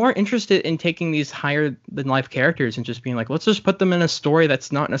he's more interested in taking these higher than life characters and just being like, let's just put them in a story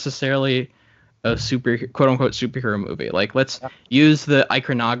that's not necessarily a quote unquote superhero movie. Like, let's use the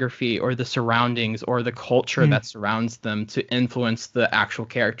iconography or the surroundings or the culture that surrounds them to influence the actual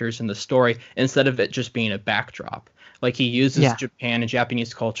characters in the story instead of it just being a backdrop. Like, he uses Japan and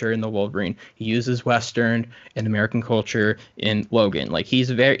Japanese culture in the Wolverine. He uses Western and American culture in Logan. Like, he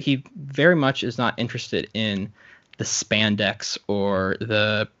very much is not interested in the spandex or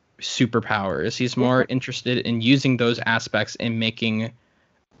the superpowers. He's more interested in using those aspects and making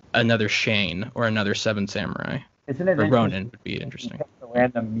another Shane or another Seven Samurai. Isn't it or Ronin would be interesting. A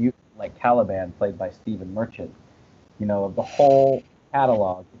random mutant like Caliban, played by Stephen Merchant. You know, of the whole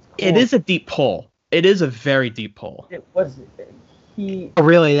catalog. It's cool. It is a deep pull. It is a very deep pull. It was he. Oh,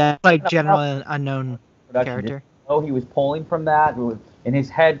 really? That's like general unknown character. Oh, he was pulling from that. In his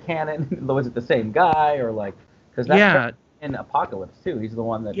head canon, was it the same guy or like? Because that's in Apocalypse too. He's the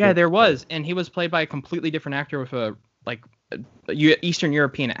one that. Yeah, there was, and he was played by a completely different actor with a Eastern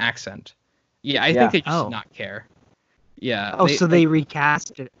European accent. Yeah, I think they just did not care. Yeah. Oh, so they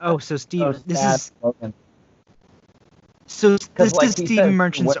recast it. Oh, so Steve, this is. Logan. So this is Stephen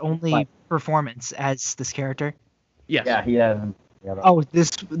Merchant's only performance as this character. Yes. Yeah, he hasn't. Oh,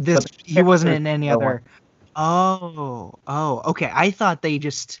 this he wasn't in any other. Oh, okay. I thought they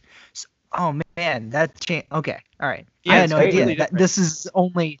just. Oh man, that changed. Okay, all right. Yeah, I had no idea that this is the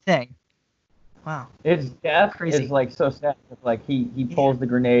only thing. Wow. His death is like so sad. Like he pulls the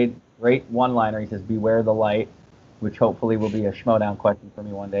grenade. Great one-liner. He says, "Beware the light," which hopefully will be a Schmodown question for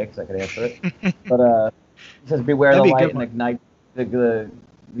me one day because I could answer it. But he says, "Beware the light," and ignite the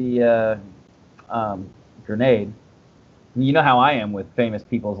grenade. You know how I am with famous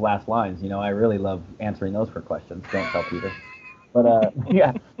people's last lines. You know, I really love answering those for questions. Don't tell Peter. But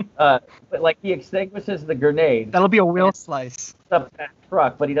but like he extinguishes the grenade. That'll be a wheel slice. Up that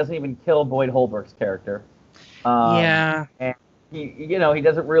truck, but he doesn't even kill Boyd Holbrook's character. And he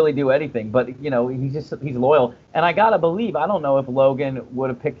doesn't really do anything, but he's loyal. And I gotta believe, I don't know if Logan would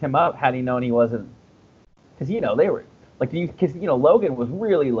have picked him up had he known he wasn't, because they were like, because Logan was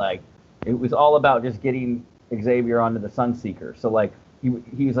really like, it was all about just getting Xavier onto the Sunseeker. So like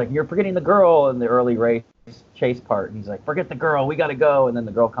he was like, you're forgetting the girl in the early race chase part, and he's like, forget the girl, we gotta go, and then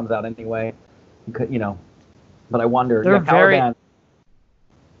the girl comes out anyway. He could, but I wonder. Caliban,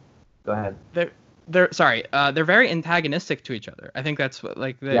 go ahead. They're very antagonistic to each other. I think that's what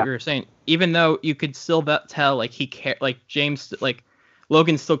you're saying. Even though you could still tell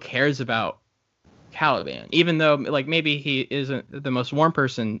Logan still cares about Caliban, even though maybe he isn't the most warm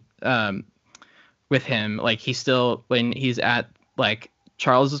person with him. Like he still, when he's at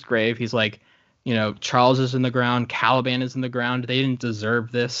Charles's grave, he's like, Charles is in the ground, Caliban is in the ground. They didn't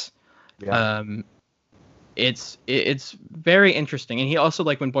deserve this. Yeah. It's very interesting. And he also,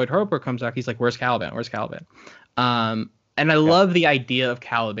 when Boyd Holbrook comes out, he's like, where's Caliban? And I love the idea of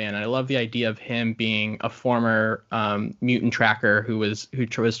Caliban. I love the idea of him being a former mutant tracker who was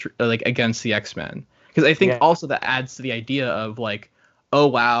against the X-Men. Because I think also that adds to the idea of oh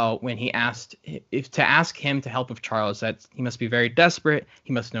wow, when he asked to ask him to help with Charles, that he must be very desperate.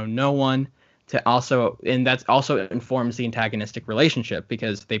 He must know no one. And that also informs the antagonistic relationship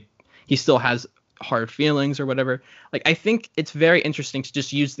because he still has hard feelings or whatever. I think it's very interesting to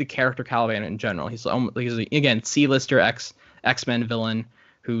just use the character Caliban in general. He's again C-lister X-Men villain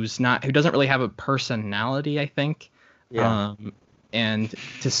who doesn't really have a personality, I think. Yeah. And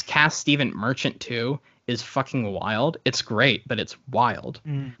to cast Stephen Merchant too is fucking wild. It's great, but it's wild.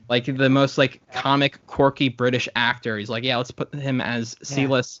 The most comic quirky British actor. He's like, yeah, let's put him as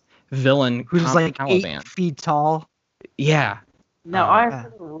C-list villain who's Caliban. 8 feet tall. Yeah. Now, I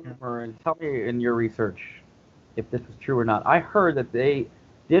heard a rumor, and tell me in your research if this was true or not. I heard that they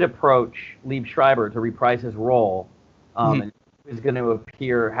did approach Liev Schreiber to reprise his role, and he was going to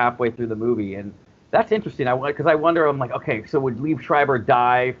appear halfway through the movie. And that's interesting, because I wonder, I'm like, okay, so would Liev Schreiber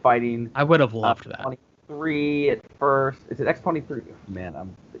die fighting... I would have loved that. 23 at first. Is it X-23? Man,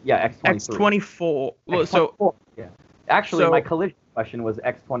 X-23. X-24. Well, X-24. Yeah. Actually, my collision question was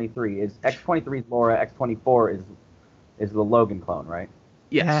X-23. Is X-23's Laura, X-24 is the Logan clone, right?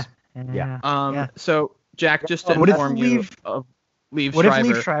 Yes. Yeah. So, Jack, just to inform you of Liev Schreiber. What if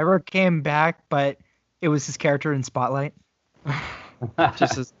Liev Schreiber came back, but it was his character in Spotlight?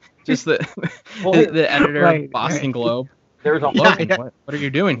 just the editor of Boston Globe. There's a Logan, what are you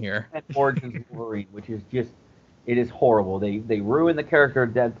doing here? Origins Wolverine, which is just It is horrible. They ruin the character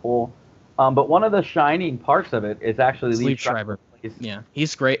of Deadpool. But one of the shining parts of it is actually Liev Schreiber. Yeah,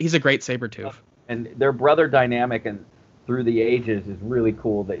 he's great. He's a great Sabretooth. And their brother dynamic and through the ages is really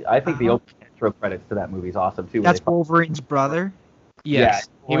cool. I think the opening intro credits to that movie is awesome too. That's Wolverine's brother? Yes.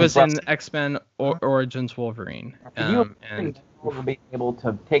 Yeah, he was in X-Men Origins Wolverine. And being able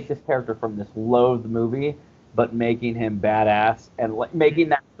to take this character from this loathed movie, but making him badass and making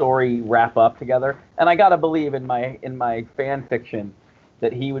that story wrap up together. And I gotta believe in my fan fiction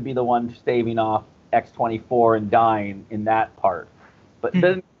that he would be the one staving off X-24 and dying in that part. But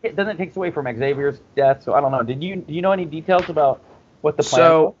then it takes away from Xavier's death. So I don't know. Do you know any details about what the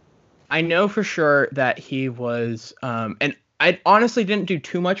plan was? I know for sure that he was, and I honestly didn't do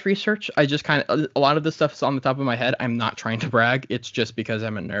too much research. I just a lot of this stuff is on the top of my head. I'm not trying to brag. It's just because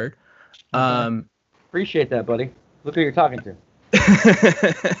I'm a nerd. Appreciate that, buddy. Look who you're talking to.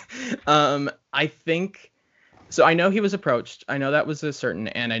 I think, so I know he was approached. I know that was a certain,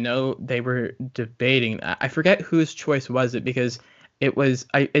 and I know they were debating that. I forget whose choice was it, because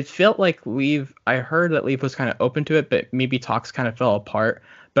it felt like I heard that Liev was kind of open to it, but maybe talks kind of fell apart.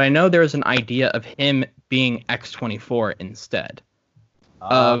 But I know there was an idea of him being X-24 instead.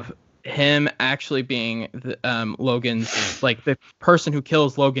 Of him actually being Logan's, like, the person who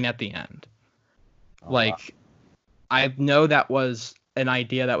kills Logan at the end. Like, I know that was an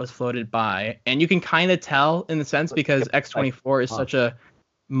idea that was floated by, and you can kind of tell in the sense because X-24 is such a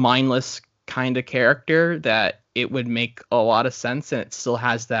mindless kind of character that it would make a lot of sense, and it still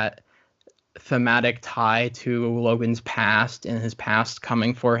has that thematic tie to Logan's past and his past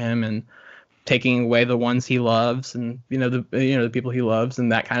coming for him and taking away the ones he loves and the people he loves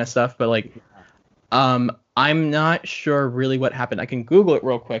and that kind of stuff. But like, I'm not sure really what happened. I can Google it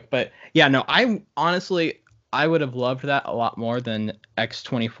real quick, but yeah, no, I would have loved that a lot more than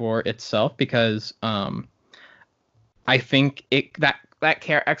X-24 itself, because I think that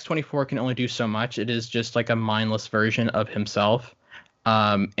X-24 can only do so much. It is just like a mindless version of himself.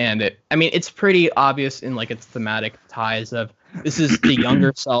 And it's pretty obvious in like its thematic ties of this is the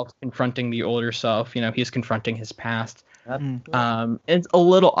younger self confronting the older self. He's confronting his past. It's a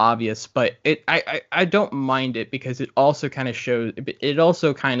little obvious, but I don't mind it because it also kind of shows. It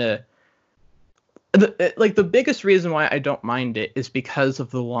also kind of the biggest reason why I don't mind it is because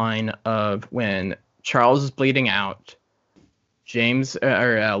of the line of when Charles is bleeding out.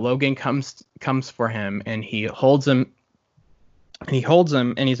 Logan comes for him, and he holds him,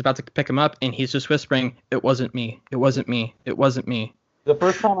 and he's about to pick him up, and he's just whispering, "It wasn't me. It wasn't me. It wasn't me." The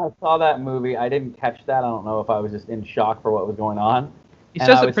first time I saw that movie, I didn't catch that. I don't know if I was just in shock for what was going on. He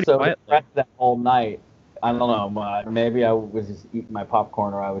says it pretty quietly. I was so depressed that whole night. I don't know. Maybe I was just eating my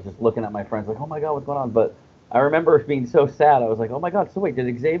popcorn, or I was just looking at my friends like, "Oh my God, what's going on?" But I remember being so sad. I was like, "Oh my God, so wait,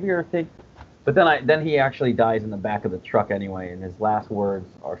 did Xavier think?" But then he actually dies in the back of the truck anyway, and his last words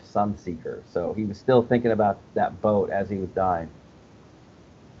are "Sunseeker." So he was still thinking about that boat as he was dying.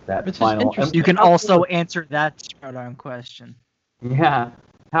 That final. You can also answer that showdown question. Yeah,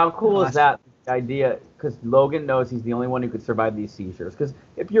 how cool is that idea? Because Logan knows he's the only one who could survive these seizures. Because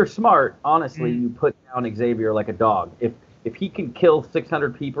if you're smart, honestly, you put down Xavier like a dog. If he can kill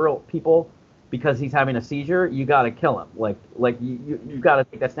 600 people because he's having a seizure, you got to kill him. Like you got to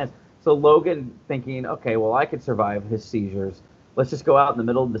take that stance. So Logan thinking, okay, well, I could survive his seizures. Let's just go out in the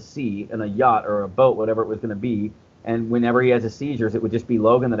middle of the sea in a yacht or a boat, whatever it was going to be. And whenever he has his seizures, it would just be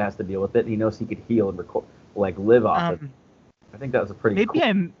Logan that has to deal with it. And he knows he could heal and live off it. I think that was a pretty cool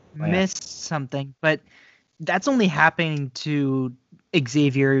plan. Missed something, but that's only happening to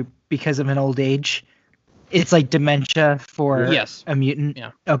Xavier because of an old age. It's like dementia for a mutant.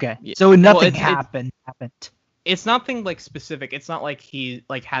 Yeah. Okay. Yeah. So nothing happened. It's nothing like specific. It's not like he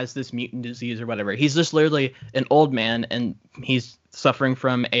like has this mutant disease or whatever. He's just literally an old man, and he's suffering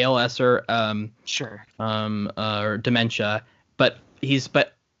from ALS or or dementia. But he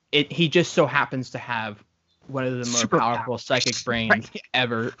just so happens to have one of the most powerful psychic brains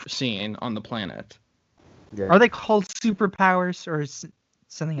ever seen on the planet. Yeah. Are they called superpowers or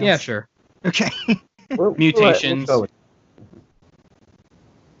something else? Yeah, sure. Okay. Mutations.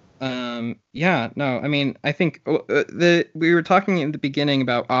 I think we were talking in the beginning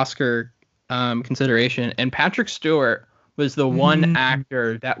about Oscar consideration, and Patrick Stewart was the one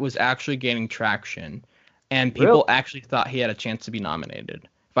actor that was actually gaining traction, and people actually thought he had a chance to be nominated,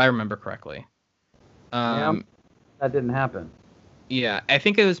 if I remember correctly. That didn't happen. Yeah, I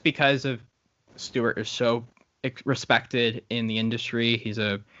think it was because of Stewart is so respected in the industry. He's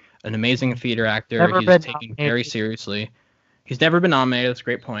an amazing theater actor. He's taken very seriously. He's never been nominated. That's a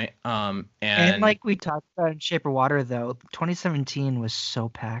great point. And like we talked about in Shape of Water, though, 2017 was so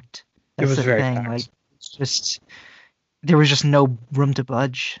packed. It was very packed. there was just no room to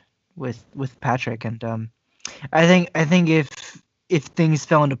budge with Patrick, and I think if things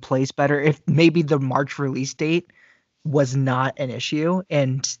fell into place better, if maybe the March release date was not an issue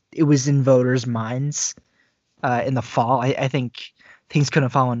and it was in voters' minds in the fall, I think things could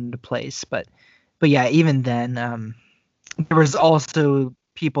have fallen into place. But yeah, even then, there was also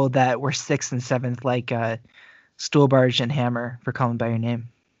people that were 6th and 7th, like Stuhlbarg and Hammer for Call Me by Your Name.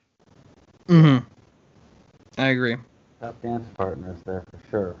 Mm-hmm. I agree. Top dance partners there for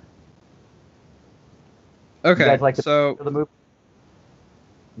sure. Okay, you guys like so the movie?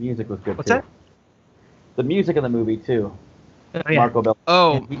 Music was good. What's too. that? The music in the movie too. Oh, yeah. Marco Bell.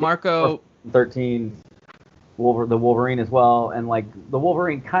 Oh, Marco. 13, the Wolverine as well, and like the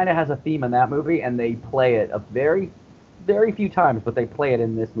Wolverine kind of has a theme in that movie, and they play it a very, very few times, but they play it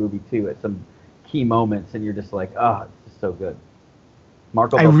in this movie too at some key moments, and you're just like, oh, it's just so good.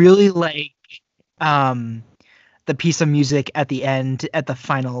 Marco. I really like the piece of music at the end at the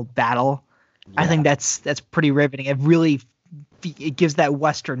final battle. Yeah. I think that's pretty riveting. It gives that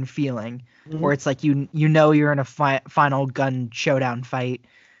Western feeling where it's like you know you're in a final gun showdown fight.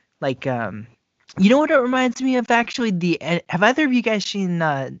 Like you know what it reminds me of actually? Have either of you guys seen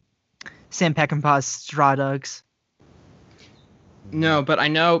Sam Peckinpah's Straw Dogs? No, but I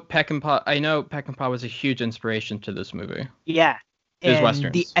know Peckinpah was a huge inspiration to this movie. Yeah. His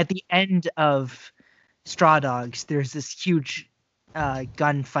Westerns. At the end of Straw Dogs, there's this huge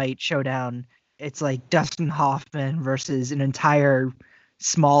gunfight showdown. It's like Dustin Hoffman versus an entire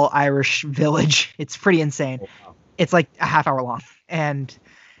small Irish village. It's pretty insane. Oh, wow. It's like a half hour long. And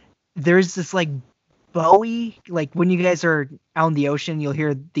there's this like Bowie, like when you guys are out in the ocean, you'll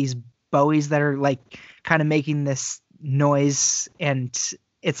hear these Bowies that are like kind of making this noise, and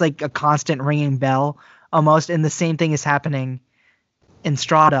it's like a constant ringing bell almost. And the same thing is happening in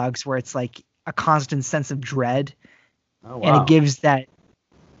Straw Dogs, where it's like a constant sense of dread. Oh, wow. And it gives that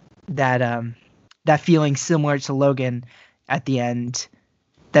feeling similar to Logan at the end,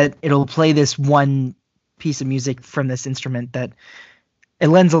 that it'll play this one piece of music from this instrument that it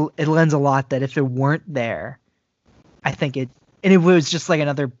lends a lot, that if it weren't there, I think it was just like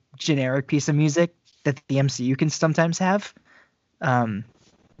another generic piece of music that the MCU can sometimes have.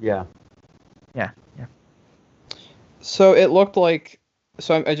 Yeah. So it looked like,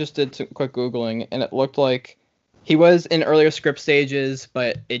 I just did some quick Googling, and it looked like he was in earlier script stages,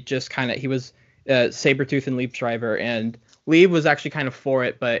 but it just kind of, he was Sabretooth and Liev Schreiber, and Liev was actually kind of for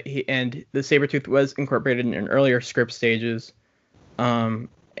it, but the Sabretooth was incorporated in earlier script stages, and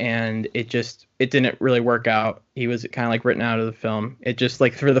it didn't really work out. He was kind of like written out of the film. It just,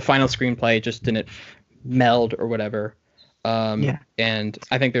 like, for the final screenplay, it just didn't meld or whatever. And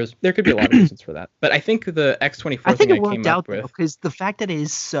I think there could be a lot of reasons for that, but I think the X-24 I think thing it worked out though, because the fact that it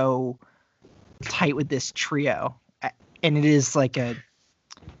is so tight with this trio, and it is like a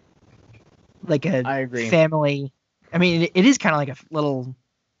I agree. family. I mean, it is kind of like a little.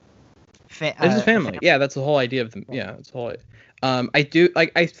 It's a family. Yeah, that's the whole idea of them. Yeah, that's the whole.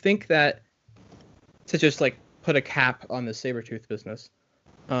 I think that to just like put a cap on the Sabretooth business.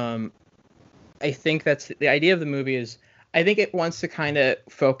 I think that's the idea of the movie is. I think it wants to kind of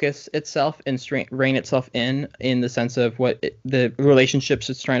focus itself and rein itself in the sense of the relationships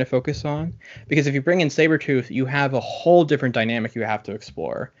it's trying to focus on. Because if you bring in Sabretooth, you have a whole different dynamic you have to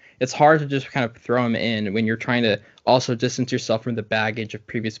explore. It's hard to just kind of throw him in when you're trying to also distance yourself from the baggage of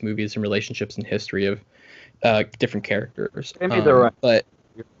previous movies and relationships and history of different characters. They made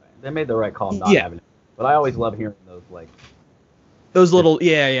the right call not having it. But I always love hearing those little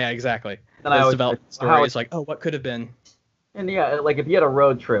exactly. And I always develop stories like, oh, what could have been. And yeah, like if you had a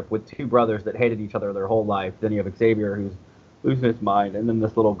road trip with two brothers that hated each other their whole life, then you have Xavier who's losing his mind, and then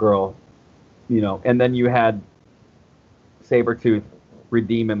this little girl, and then you had Sabretooth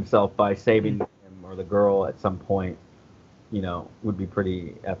redeem himself by saving him or the girl at some point, would be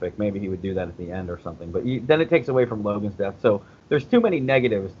pretty epic. Maybe he would do that at the end or something. But then it takes away from Logan's death. So there's too many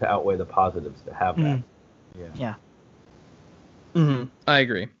negatives to outweigh the positives to have that. Yeah. Mm-hmm. I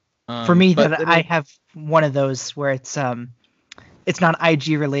agree. For me, I have one of those where it's not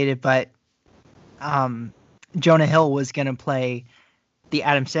IG related, but Jonah Hill was gonna play the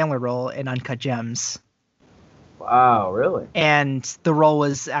Adam Sandler role in Uncut Gems. Wow, really? And the role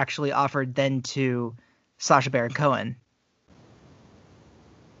was actually offered then to Sacha Baron Cohen.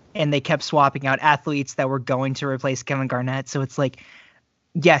 And they kept swapping out athletes that were going to replace Kevin Garnett. So it's like,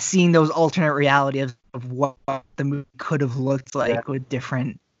 seeing those alternate realities of what the movie could have looked like with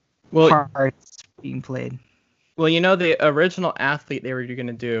different parts being played. Well, the original athlete they were going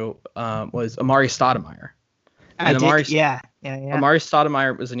to do was Amari Stoudemire. And yeah. Amari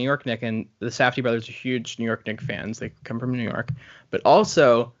Stoudemire was a New York Knick, and the Safdie brothers are huge New York Knicks fans. They come from New York. But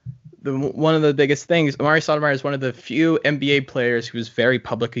also, one of the biggest things, Amari Stoudemire is one of the few NBA players who is very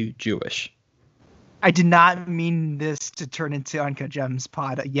publicly Jewish. I did not mean this to turn into Uncut Gems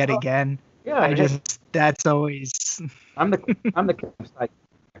pod yet again. Yeah, that's always. I'm the side,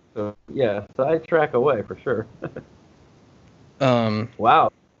 so yeah, side track away for sure.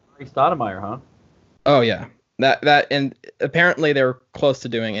 Wow, Amari Stoudemire, huh? Oh yeah. That and apparently they were close to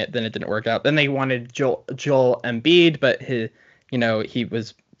doing it, then it didn't work out. Then they wanted Joel Embiid, but he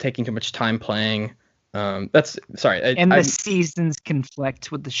was taking too much time playing. The seasons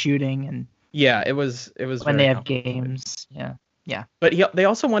conflict with the shooting and it was when they have games. Yeah. But they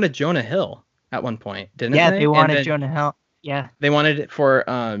also wanted Jonah Hill at one point, didn't they? Yeah, they wanted Jonah Hill. Yeah. They wanted it for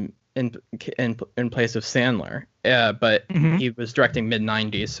in place of Sandler. But he was directing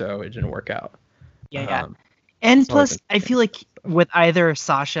mid-90s, so it didn't work out. Yeah. And plus, I feel like with either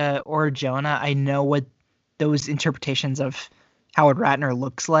Sasha or Jonah, I know what those interpretations of Howard Ratner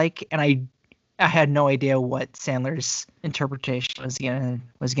looks like, and I had no idea what Sandler's interpretation was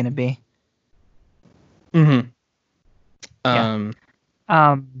gonna be. Mm-hmm.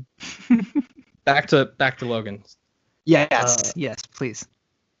 Back to Logan. Yes, please.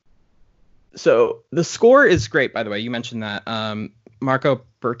 So the score is great, by the way. You mentioned that. Marco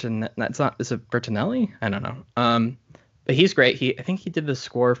Bertinelli. Is it Bertinelli? I don't know. But he's great. I think he did the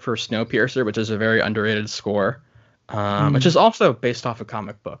score for Snowpiercer, which is a very underrated score, which is also based off a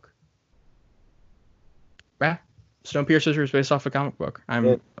comic book. Right? Snowpiercer is based off a comic book.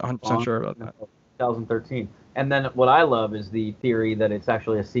 I'm 100% sure about that. 2013. And then what I love is the theory that it's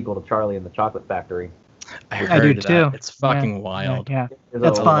actually a sequel to Charlie and the Chocolate Factory. I do too. It's fucking wild. Yeah.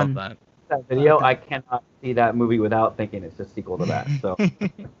 That's fun. That video, I cannot see that movie without thinking it's a sequel to that. So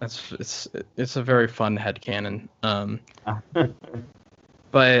it's a very fun headcanon.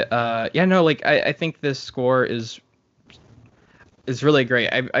 But I think this score is really great.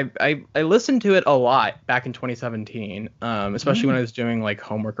 I listened to it a lot back in 2017, especially when I was doing like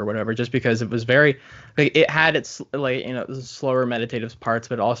homework or whatever, just because it was very it had its slower meditative parts,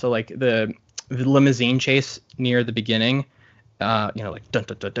 but also like the limousine chase near the beginning. Like dun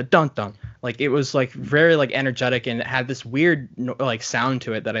dun dun dun dun dun. Like it was like very like energetic, and it had this weird like sound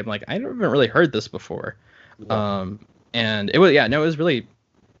to it that I'm like, I haven't really heard this before. Yeah. And it was it was really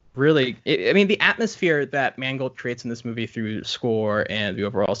the atmosphere that Mangold creates in this movie through score and the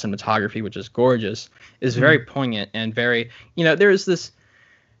overall cinematography, which is gorgeous, is very poignant and very there's this.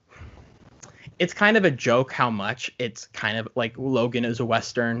 It's kind of a joke how much it's kind of like Logan is a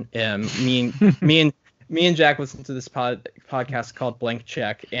Western. Me and Jack listen to this podcast called Blank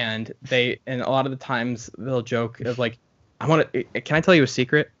Check, and a lot of the times they'll joke of like, can I tell you a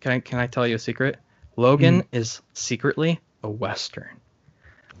secret? Can I tell you a secret? Logan is secretly a Western.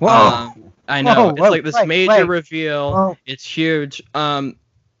 Whoa. I know. It's like this major reveal. Whoa. It's huge. But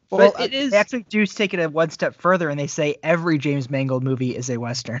it is. They actually do take it one step further, and they say every James Mangold movie is a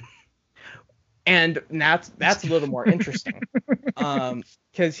Western. And that's a little more interesting.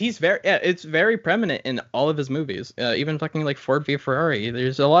 Because it's very prominent in all of his movies. Even fucking like Ford v Ferrari.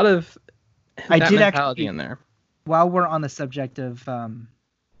 There's a lot of mentality in there. While we're on the subject of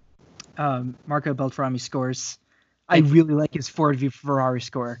Marco Beltrami scores, I really like his Ford v Ferrari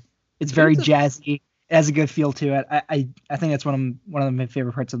score. It's very jazzy. It has a good feel to it. I think that's one of my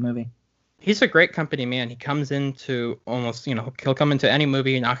favorite parts of the movie. He's a great company man. He comes into almost, he'll come into any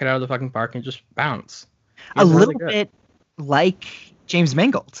movie, knock it out of the fucking park, and just bounce. He's a little bit like James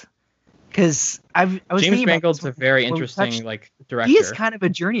Mangold, because I was James Mangold's a very interesting director. He is kind of a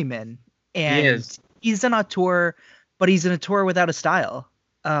journeyman, and he's an auteur, but he's an auteur without a style,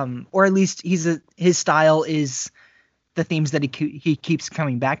 or at least his style is the themes that he keeps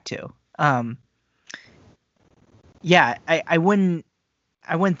coming back to.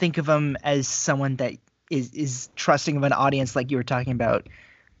 I wouldn't think of him as someone that is trusting of an audience like you were talking about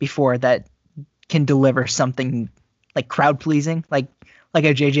before, that can deliver something like crowd pleasing, like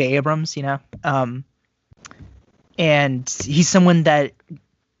a J.J. Abrams, and he's someone that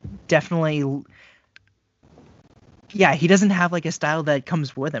definitely, he doesn't have like a style that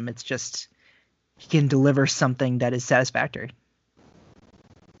comes with him. It's just he can deliver something that is satisfactory.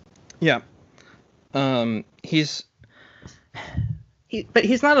 Yeah. But he's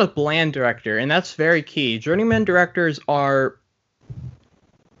not a bland director, and that's very key. Journeyman directors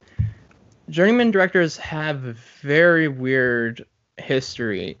have a very weird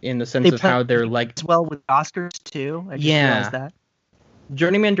history in the sense of how they're like well with Oscars too. I just realized that.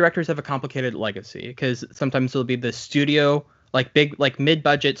 Journeyman directors have a complicated legacy, because sometimes it'll be the studio, like big, like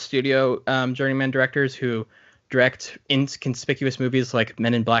mid-budget studio journeyman directors who direct inconspicuous movies like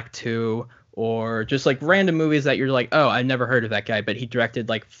Men in Black 2, or just like random movies that you're like, oh, I never heard of that guy, but he directed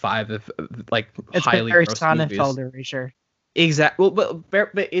like 5 of like it's highly Barry gross Sonnenfeld movies. erasure. Exactly. Well, but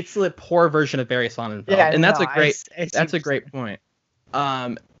it's the poor version of Barry Sonnenfeld, and that's a great point.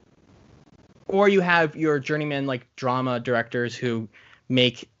 Or you have your journeyman like drama directors who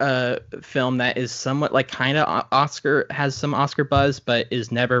make a film that is somewhat like kind of has some Oscar buzz, but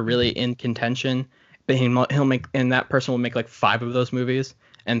is never really in contention. But he'll make, and that person will make like 5 of those movies,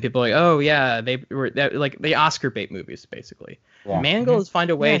 and people are like, oh yeah, they were like the Oscar bait movies basically. Yeah. Mangold find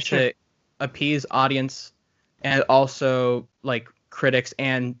a way to appease audience and also like critics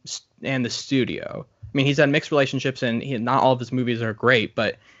and the studio. I mean, he's had mixed relationships, and not all of his movies are great,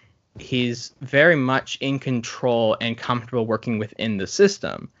 but he's very much in control and comfortable working within the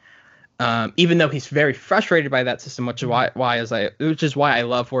system. Even though he's very frustrated by that system, which is why I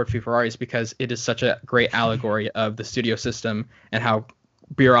love Ford v Ferraris, because it is such a great allegory of the studio system and how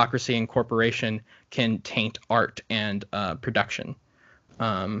bureaucracy and corporation can taint art and production.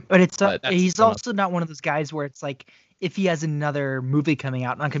 But he's also not one of those guys where it's like, if he has another movie coming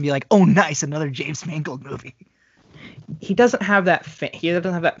out, not gonna be like, oh nice, another James Mangold movie. He doesn't have that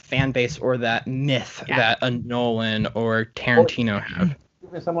fan base or that myth that a Nolan or Tarantino have.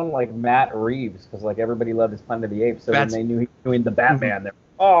 Even someone like Matt Reeves, because like everybody loved his Planet of the Apes, so when they knew he was doing the Batman, they're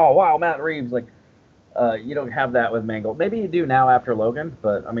oh wow, Matt Reeves. Like, you don't have that with Mangold. Maybe you do now after Logan,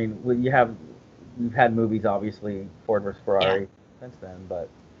 but I mean, we've had movies obviously, Ford vs Ferrari since then, but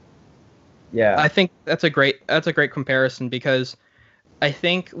yeah, I think that's a great comparison, because I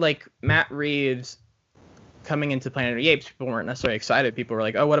think like Matt Reeves coming into Planet of the Apes, people weren't necessarily excited. People were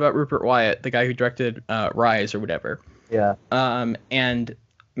like, oh, what about Rupert Wyatt, the guy who directed Rise or whatever? Yeah. And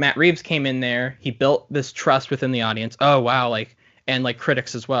Matt Reeves came in there. He built this trust within the audience. Oh wow, and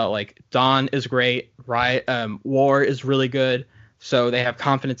critics as well. Like Dawn is great. War is really good. So they have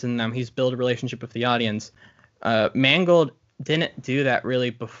confidence in them. He's built a relationship with the audience. Mangold didn't do that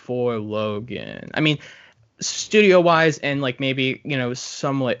really before Logan. I mean, studio wise and like maybe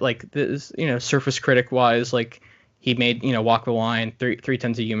somewhat like this surface critic wise, like he made Walk the Line, Three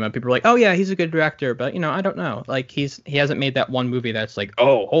Tons of Yuma. People are like, oh yeah, he's a good director, but I don't know, like he hasn't made that one movie that's like,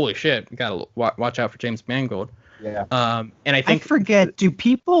 oh holy shit, you gotta watch out for James Mangold. Yeah. And I think do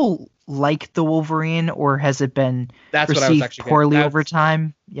people like the Wolverine, or has it been received poorly over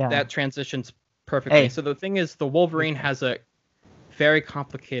time? Yeah, that transitions perfectly. So the thing is, the Wolverine has a very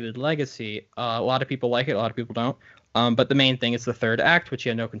complicated legacy. A lot of people like it, a lot of people don't. But the main thing is the third act, which he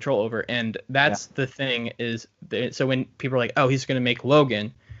had no control over, and that's the thing is. So when people are like, "Oh, he's going to make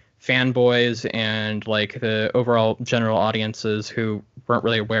Logan," fanboys and like the overall general audiences who weren't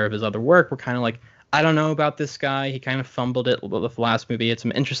really aware of his other work were kind of like, "I don't know about this guy. He kind of fumbled it with the last movie. He had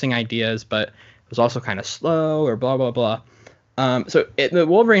some interesting ideas, but it was also kind of slow or blah blah blah." The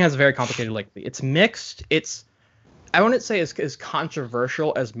Wolverine has a very complicated legacy. It's mixed. I wouldn't say as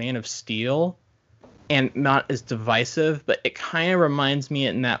controversial as Man of Steel, and not as divisive, but it kind of reminds me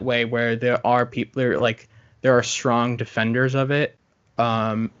in that way where there are strong defenders of it,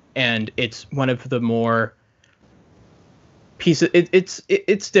 and it's one of the more pieces.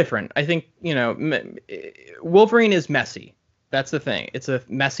 It's different. I think Wolverine is messy. That's the thing. It's a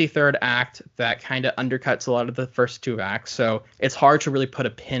messy third act that kind of undercuts a lot of the first 2 acts, so it's hard to really put a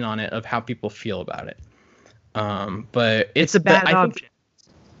pin on it of how people feel about it. But it's a bad option.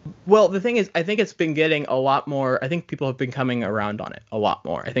 Well, the thing is, I think it's been getting a lot more. I think people have been coming around on it a lot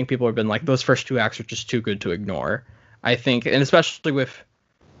more. I think people have been like, those first 2 acts are just too good to ignore. I think, and especially with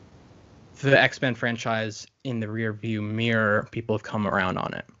the X-Men franchise in the rear view mirror, people have come around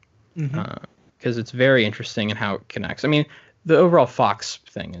on it. Because it's very interesting in how it connects. I mean, the overall Fox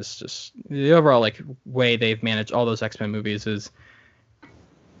thing is just the overall like way they've managed all those X-Men movies is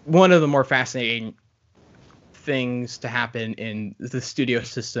one of the more fascinating things to happen in the studio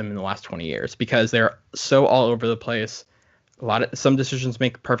system in the last 20 years, because they're so all over the place. Some decisions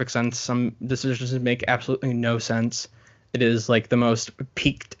make perfect sense, some decisions make absolutely no sense. It is like the most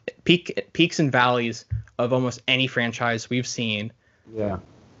peaks and valleys of almost any franchise we've seen. Yeah.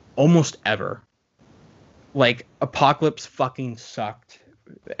 Almost ever. Like Apocalypse fucking sucked.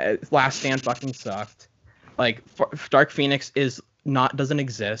 Last Stand fucking sucked. Like Dark Phoenix doesn't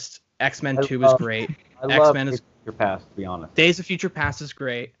exist. X-Men 2 is great. X-Men is Future Past, to be honest. Days of Future Past is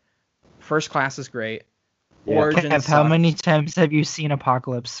great. First Class is great. Yeah. Origins. How many times have you seen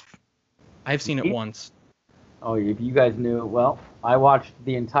Apocalypse? I've seen it once. Oh, if you guys knew, well, I watched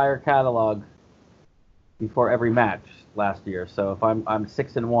the entire catalog before every match last year. So if I'm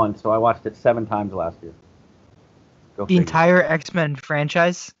 6-1, so I watched it 7 times last year. The entire X-Men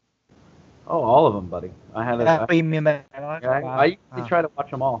franchise? Oh, all of them, buddy. I had That's a. what you mean by dialogue? Yeah, Wow. I usually Wow. try to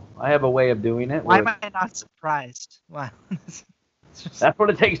watch them all. I have a way of doing it. Why Where am I not surprised? Wow. that's what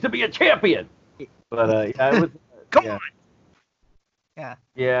it takes to be a champion. But yeah, it was. Come yeah. on. Yeah.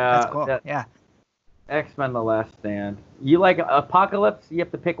 Yeah. That's cool. Yeah. X-Men: The Last Stand. You like Apocalypse? You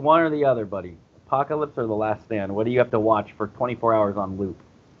have to pick one or the other, buddy. Apocalypse or The Last Stand? What do you have to watch for 24 hours on loop?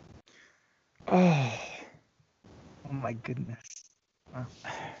 Oh, Oh my goodness. Wow.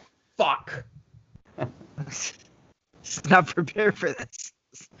 fuck. Just not prepared for this.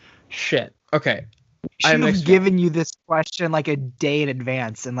 Shit. Okay. I should have given you this question like a day in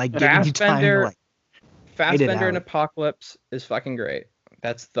advance and like giving you time to like. Fassbender in Apocalypse is fucking great.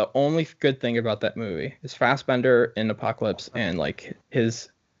 That's the only good thing about that movie is Fassbender in Apocalypse and like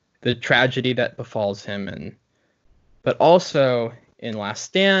the tragedy that befalls him, but also in Last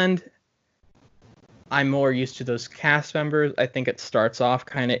Stand, I'm more used to those cast members. I think it starts off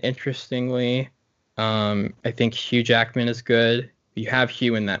kind of interestingly. I think Hugh Jackman is good. You have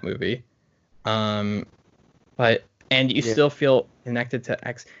Hugh in that movie, but you still feel connected to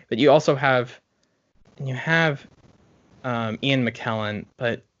X. But you also have Ian McKellen.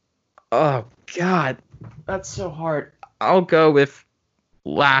 But oh god, that's so hard. I'll go with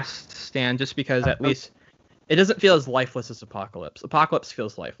Last Stand just because at least it doesn't feel as lifeless as Apocalypse. Apocalypse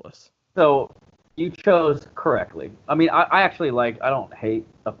feels lifeless. So you chose correctly. I mean, I actually I don't hate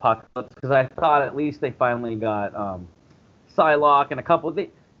Apocalypse because I thought at least they finally got Psylocke and a couple.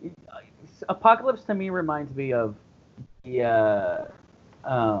 Apocalypse to me reminds me of the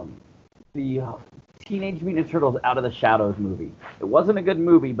Teenage Mutant Ninja Turtles Out of the Shadows movie. It wasn't a good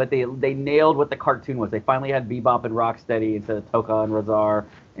movie, but they nailed what the cartoon was. They finally had Bebop and Rocksteady instead of Tokka and Razar,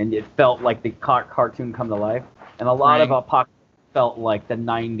 and it felt like the cartoon come to life. And a lot of Apocalypse felt like the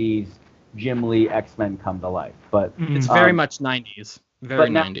 90s Jim Lee X-Men come to life. But it's very much 90s. Very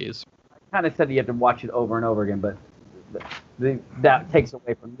 90s. I kind of said you have to watch it over and over again, but that takes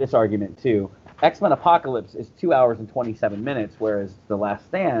away from this argument too. X-Men Apocalypse is 2 hours and 27 minutes, whereas The Last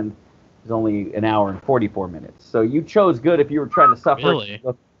Stand is only an hour and 44 minutes. So you chose good if you were trying to suffer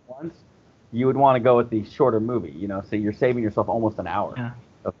once. You would want to go with the shorter movie, so you're saving yourself almost an hour. Yeah.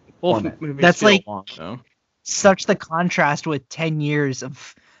 Well, that's like long, such the contrast with 10 years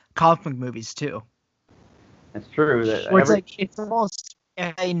of comic book movies too. That's true. It's almost,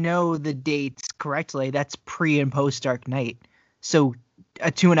 if I know the dates correctly, that's pre and post Dark Knight. So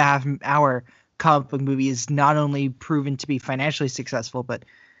a 2.5 hour comic book movie is not only proven to be financially successful, but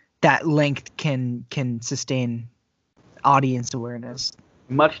that length can sustain audience awareness.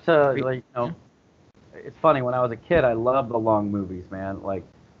 Much to it's funny, when I was a kid, I loved the long movies, man. Like,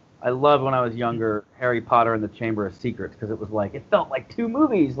 I loved when I was younger Harry Potter and the Chamber of Secrets because it was like it felt like 2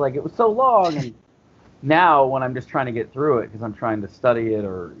 movies, like it was so long. And now when I'm just trying to get through it because I'm trying to study it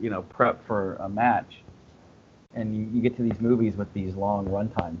or prep for a match, and you get to these movies with these long run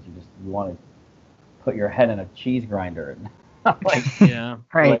times, you want to put your head in a cheese grinder and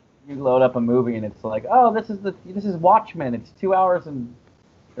right. Like, you load up a movie and it's like, oh, this is Watchmen. It's 2 hours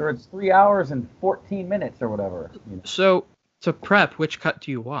or it's 3 hours and 14 minutes or whatever. So to prep, which cut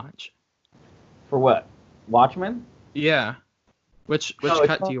do you watch? For what? Watchmen? Yeah. Which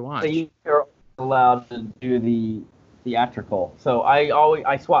cut do you watch? You're allowed to do the theatrical. So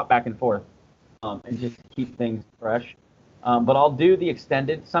I swap back and forth and just keep things fresh. But I'll do the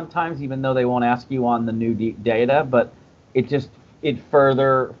extended sometimes, even though they won't ask you on the new data. But it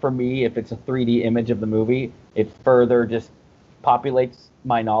further, for me, if it's a 3D image of the movie, it further just populates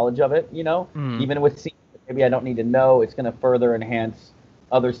my knowledge of it, even with scenes that maybe I don't need to know, it's going to further enhance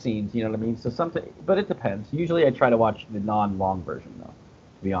other scenes, you know what I mean? So but it depends. Usually I try to watch the non-long version, though,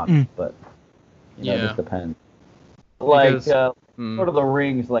 to be honest, but it just depends. Like, Lord of the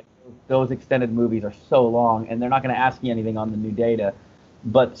Rings, like, those extended movies are so long, and they're not going to ask you anything on the new data,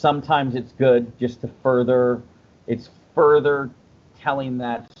 but sometimes it's good just to further telling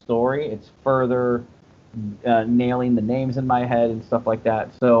that story. It's further nailing the names in my head and stuff like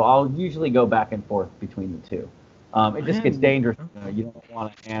that. So I'll usually go back and forth between the two. It just gets dangerous. You don't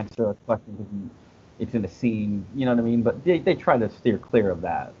want to answer a question because it's in a scene, you know what I mean? But they try to steer clear of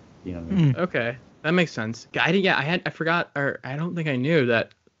that, you know what I mean? Okay, that makes sense. I forgot, or I don't think I knew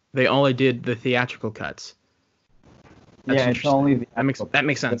that they only did the theatrical cuts. That's it's only that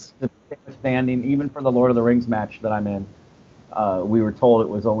makes sense. The standing, even for the Lord of the Rings match that I'm in, we were told it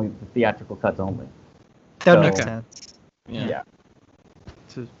was only the theatrical cuts only. That makes sense. Yeah.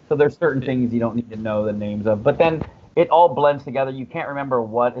 So there's certain things you don't need to know the names of, but then it all blends together. You can't remember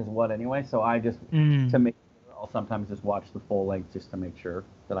what is what anyway, so I just, to make sure, I'll sometimes just watch the full length just to make sure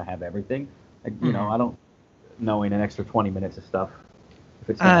that I have everything. Like, I don't knowing an extra 20 minutes of stuff. if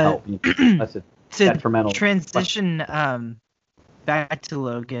it's going to help you. That's a detrimental. Transition back to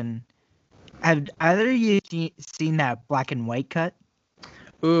Logan. Have either of you seen that black and white cut?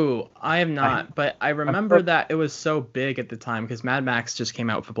 Ooh, I have not, but I remember that it was so big at the time because Mad Max just came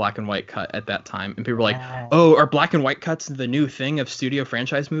out with a black and white cut at that time, and people were like, "Oh, are black and white cuts the new thing of studio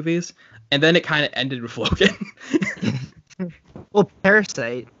franchise movies?" And then it kind of ended with Logan. Well,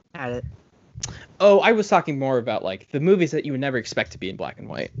 Parasite had it. Oh, I was talking more about like the movies that you would never expect to be in black and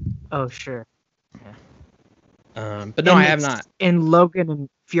white. Oh, sure. Yeah. But no, I have not. And Logan and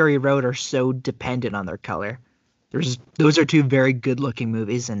Fury Road are so dependent on their color. Those are two very good-looking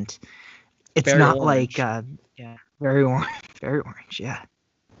movies, and it's very not orange. Like very orange, yeah.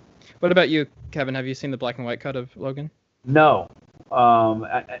 What about you, Kevin? Have you seen the black and white cut of Logan? No.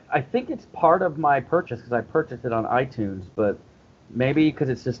 I think it's part of my purchase because I purchased it on iTunes, but maybe because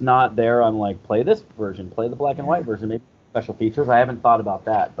it's just not there on like play this version, play the black and white version, maybe special features. I haven't thought about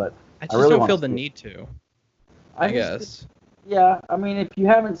that, but I just really don't feel the need to. I guess. Yeah, I mean, if you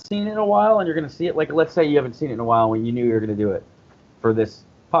haven't seen it in a while and you're going to see it, like, let's say you haven't seen it in a while when you knew you were going to do it for this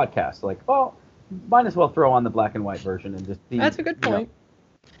podcast, like, well, might as well throw on the black and white version and just see. That's a good point.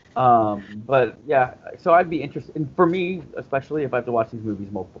 But, yeah, so I'd be interested, and for me, especially if I have to watch these movies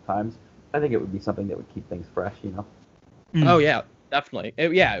multiple times, I think it would be something that would keep things fresh, you know? Oh, yeah, definitely.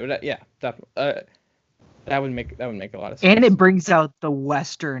 Definitely. That would make a lot of sense. And it brings out the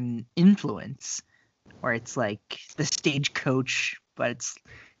Western influence. Where it's like the stagecoach, but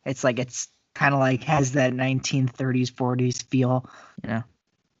it's kind of like has that 1930s 40s feel, you know.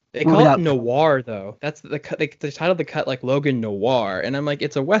 They call it noir though. That's the cut. They titled the cut like Logan Noir, and I'm like,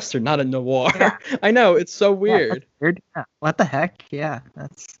 it's a western, not a noir. Yeah. I know, it's so weird. Yeah. What the heck? Yeah,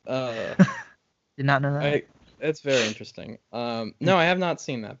 that's. Did not know that. It's very interesting. No, I have not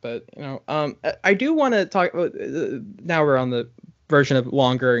seen that, but you know, I do want to talk about. Now we're on the version of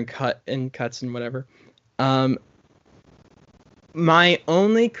longer and cuts and whatever. My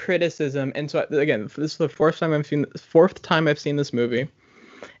only criticism, and so again, this is the fourth time I've seen this movie,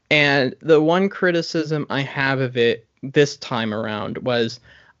 and the one criticism I have of it this time around was,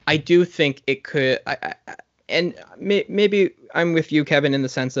 I do think it could, and maybe I'm with you, Kevin, in the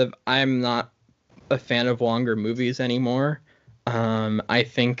sense of I'm not a fan of longer movies anymore. I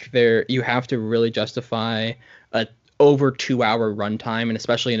think you have to really justify a over 2 hour runtime, and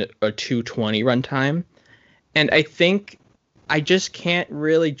especially in a 2:20 runtime. And I think I just can't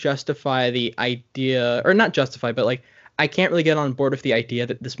really justify the idea, or not justify, but like I can't really get on board with the idea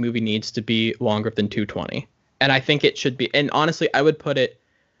that this movie needs to be longer than 2:20. And I think it should be. And honestly, I would put it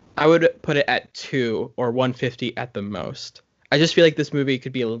at 2 or 150 at the most. I just feel like this movie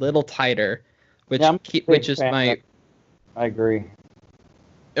could be a little tighter, which is my. I agree.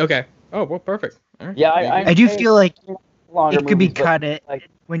 Okay. Oh well, perfect. All right. Yeah, I do feel like it could be cut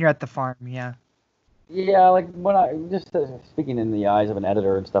when you're at the farm. Yeah. Yeah, like when I just speaking in the eyes of an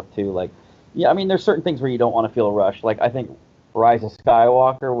editor and stuff too. Like, yeah, I mean, there's certain things where you don't want to feel rushed. Like, I think Rise of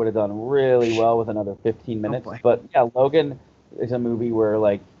Skywalker would have done really well with another 15 minutes. But yeah, Logan is a movie where,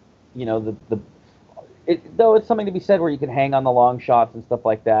 like, you know, though it's something to be said where you can hang on the long shots and stuff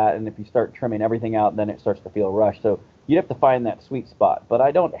like that. And if you start trimming everything out, then it starts to feel rushed. So you'd have to find that sweet spot. But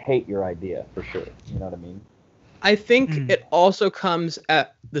I don't hate your idea for sure. You know what I mean? I think it also comes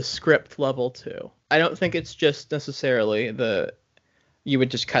at the script level too. I don't think it's just necessarily you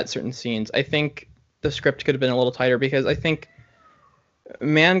would just cut certain scenes. I think the script could have been a little tighter because I think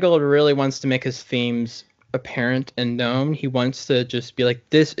Mangold really wants to make his themes apparent and known. He wants to just be like,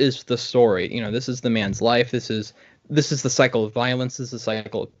 this is the story. You know, this is the man's life. This is the cycle of violence. This is the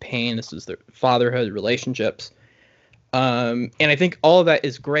cycle of pain. This is the fatherhood, relationships. And I think all of that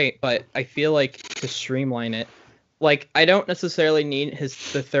is great, but I feel like to streamline it, like I don't necessarily need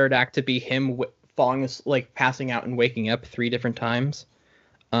the third act to be him falling, like passing out and waking up 3 different times.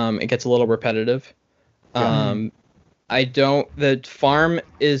 It gets a little repetitive. The farm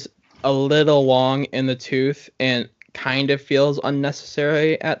is a little long in the tooth and kind of feels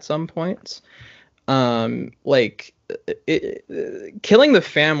unnecessary at some points. Killing the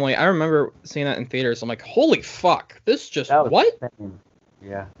family, I remember seeing that in theaters. I'm like, holy fuck, this just what?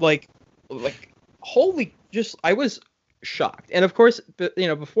 Yeah. Like holy, I was shocked. And of course, you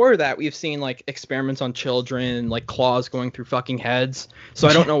know, before that we've seen like experiments on children, like claws going through fucking heads. So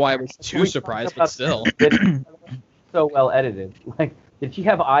I don't know why I was too surprised, but still. So well edited. Like, did she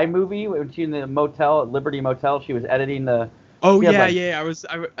have iMovie when she in the motel at Liberty Motel? She was editing the. Oh yeah, yeah.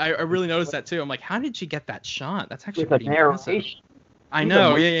 I really noticed that too. I'm like, how did she get that shot? That's actually pretty impressive. I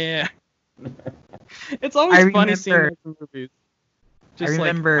know. Yeah. It's always funny seeing those movies. I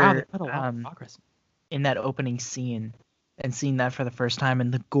remember in that opening scene, and seeing that for the first time,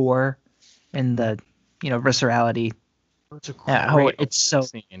 and the gore and the viscerality. It's a great it's so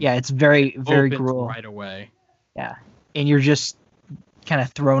scene. yeah, it's very very Opens gruel right away. Yeah, and you're just kind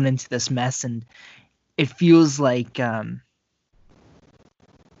of thrown into this mess, and it feels like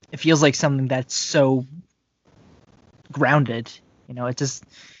something that's so grounded. It just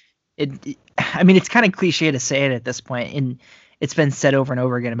I mean, it's kind of cliche to say it at this point, and it's been said over and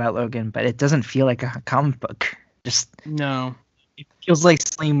over again about Logan, but it doesn't feel like a comic book. Just no, it feels like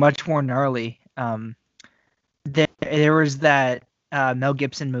something much more gnarly. There was that Mel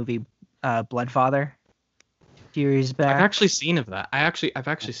Gibson movie, Bloodfather, a few years back. I've actually seen that. I've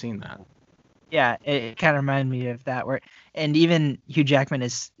actually seen that. Yeah, it kind of reminded me of that. And even Hugh Jackman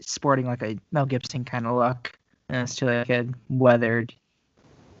is sporting like a Mel Gibson kind of look. And it's too like a weathered,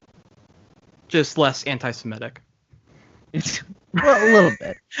 just less anti-Semitic. Well, a little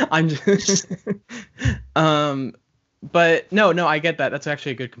bit. I'm just, but no, I get that. That's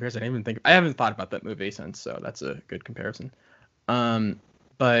actually a good comparison. I haven't thought about that movie since, so that's a good comparison.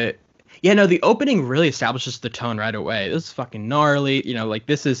 But yeah, no, the opening really establishes the tone right away. This is fucking gnarly. Like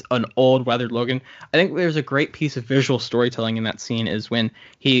this is an old weathered Logan. I think there's a great piece of visual storytelling in that scene is when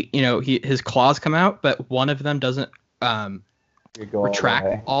his claws come out, but one of them doesn't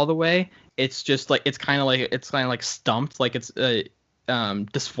retract all the way. It's just like it's kind of like stumped, like it's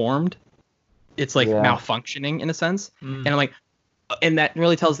disformed. It's like malfunctioning in a sense, and I'm like, and that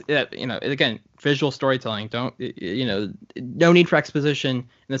really tells that again, visual storytelling. No need for exposition in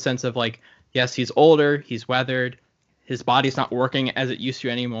the sense of like, yes, he's older, he's weathered, his body's not working as it used to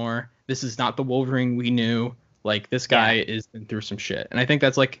anymore. This is not the Wolverine we knew. Like this guy is been through some shit, and I think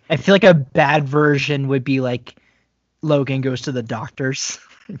that's like, I feel like a bad version would be like Logan goes to the doctors.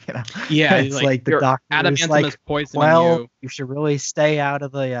 Yeah, it's like the doctor is like, poisoning you should really stay out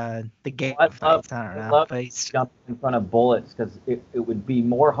of the game. I love jumping in front of bullets because it would be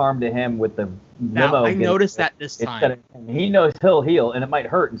more harm to him with the limo. I noticed that this time. He knows he'll heal, and it might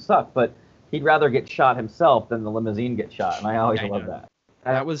hurt and suck, but he'd rather get shot himself than the limousine get shot, and I always love that.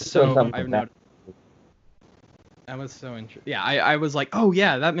 That was so. I've noticed. That was so interesting. Yeah, I was like, oh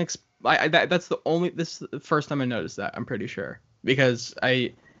yeah, that makes. That's the only. This is the first time I noticed that. I'm pretty sure. Because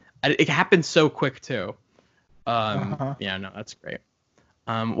it happened so quick too. Yeah, no, that's great.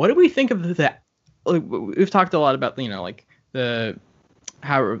 What do we think of that? We've talked a lot about like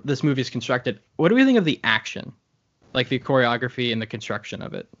how this movie is constructed. What do we think of the action, like the choreography and the construction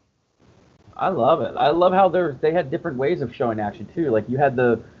of it? I love it. I love how they had different ways of showing action too. Like you had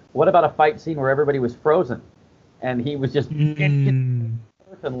what about a fight scene where everybody was frozen, and he was just and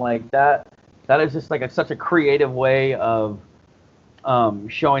like that. That is just like such a creative way of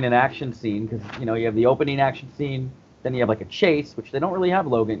showing an action scene, because you have the opening action scene, then you have like a chase, which they don't really have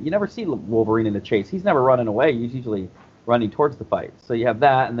Logan. You never see Wolverine in a chase. He's never running away. He's usually running towards the fight. So you have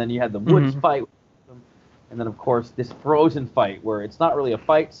that, and then you had the woods fight, and then of course this frozen fight where it's not really a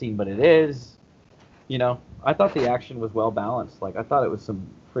fight scene, but it is. I thought the action was well balanced. Like I thought it was some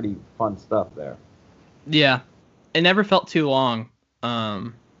pretty fun stuff there. Yeah, it never felt too long.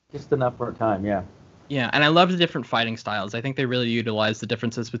 Just enough for a time, yeah. Yeah, and I love the different fighting styles. I think they really utilize the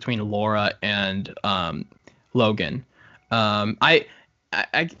differences between Laura and Logan.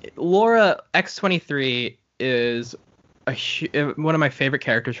 Laura X-23 is one of my favorite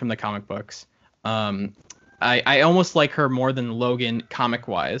characters from the comic books. I almost like her more than Logan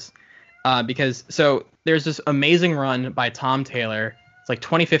comic-wise, because there's this amazing run by Tom Taylor. It's like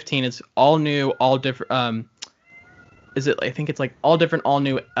 2015. It's all new, all different. I think it's like all different, all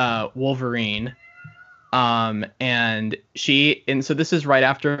new Wolverine. And so this is right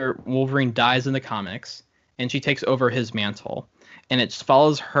after Wolverine dies in the comics, and she takes over his mantle, and it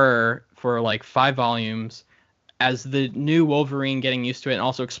follows her for like 5 volumes as the new Wolverine, getting used to it and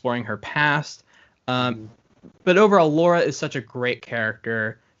also exploring her past. But overall, Laura is such a great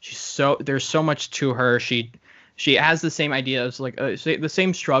character. There's so much to her. She has the same idea as like the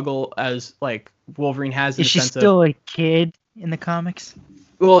same struggle as like Wolverine has. Is she still a kid in the comics?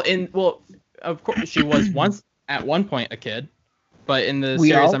 Of course, she was at one point a kid, but in the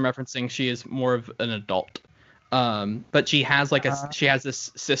series I'm referencing, she is more of an adult. But she has she has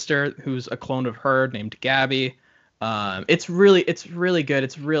this sister who's a clone of her named Gabby. It's really good.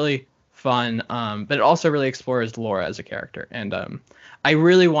 It's really fun. But it also really explores Laura as a character, and I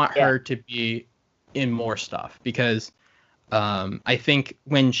really want her to be in more stuff because I think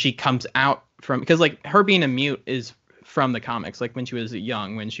when she comes out because like her being a mute is from the comics, like when she was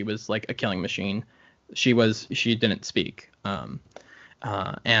young, when she was like a killing machine, she didn't speak.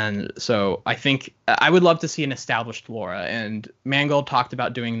 And so I think I would love to see an established Laura, and Mangold talked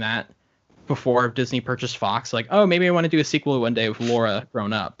about doing that before Disney purchased Fox, like, oh, maybe I want to do a sequel one day with Laura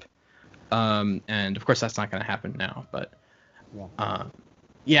grown up. And of course that's not going to happen now, but no,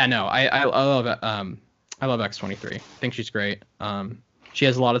 I love I love X-23. I think she's great. She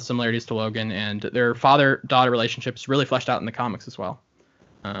has a lot of similarities to Logan, and their father-daughter relationship is really fleshed out in the comics as well.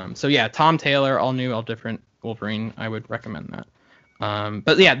 So yeah, Tom Taylor, all new, all different Wolverine. I would recommend that.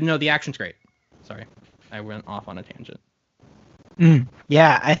 But yeah, no, the action's great. Sorry, I went off on a tangent.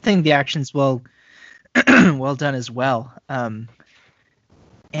 Yeah, I think the action's well done as well. And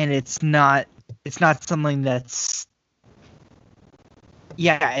it's not something that's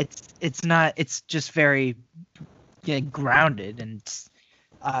it's just very grounded and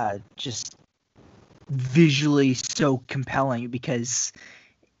just visually so compelling, because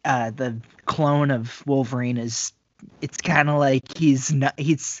the clone of Wolverine it's kind of like he's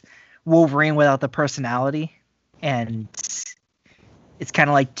Wolverine without the personality, and it's kind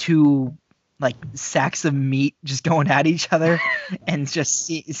of like two sacks of meat just going at each other and just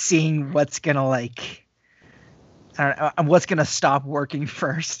seeing what's gonna I don't know, what's gonna stop working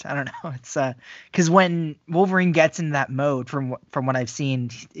first. I don't know. It's because when Wolverine gets in that mode, from what I've seen,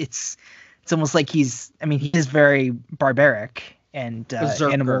 it's almost like he is very barbaric and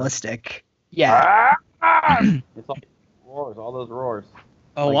animalistic. Yeah. It's all roars, all those roars.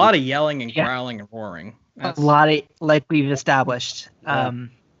 A lot of yelling and growling and roaring. A lot of, like we've established.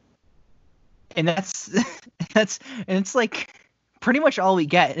 And it's like pretty much all we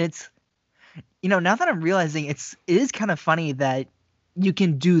get. And it's, now that I'm realizing it is kind of funny that you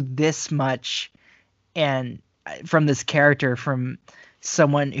can do this much and from this character, from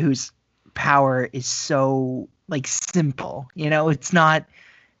someone whose power is so simple. It's not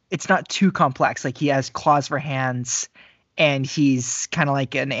too complex. Like, he has claws for hands, and he's kind of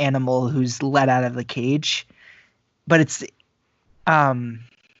like an animal who's let out of the cage. But it's I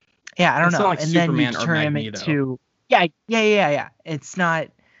don't know. Like and Superman, then you turn him into yeah. It's not,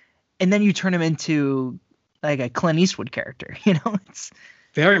 and then you turn him into like a Clint Eastwood character. It's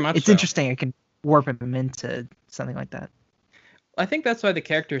very much. It's interesting. I can warp him into something like that. I think that's why the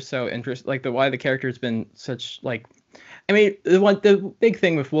character is so interesting. Why the character has been such the big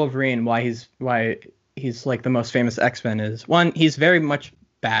thing with Wolverine, why he's like the most famous X-Men, is one, he's very much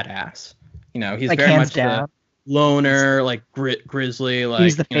badass. He's very much the loner, grizzly.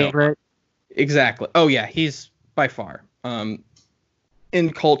 He's the favorite. Exactly. Oh yeah, he's by far.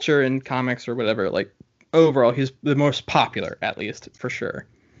 In culture and comics or whatever, overall, he's the most popular, at least for sure.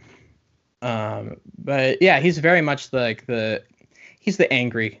 But yeah, he's very much he's the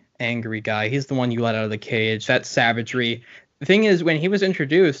angry guy. He's the one you let out of the cage. That savagery. The thing is, when he was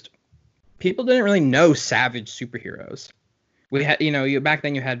introduced, people didn't really know savage superheroes. We had, back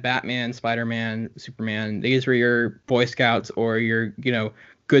then you had Batman, Spider-Man, Superman. These were your Boy Scouts or your,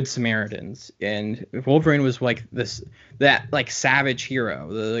 Good Samaritans. And Wolverine was that savage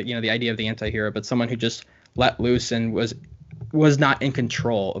hero, the idea of the anti-hero, but someone who just let loose and was not in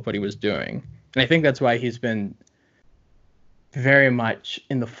control of what he was doing. And I think that's why he's been very much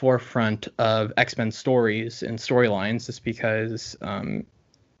in the forefront of X-Men stories and storylines, just because I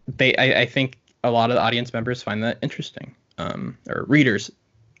think a lot of the audience members find that interesting, or readers,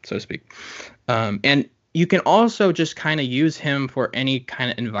 so to speak. And you can also just kind of use him for any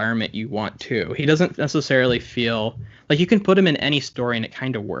kind of environment you want to. He doesn't necessarily feel like you can put him in any story and it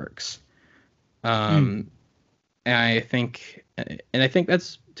kind of works. And I think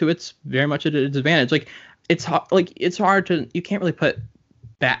that's to its very much at its advantage. It's hard to, you can't really put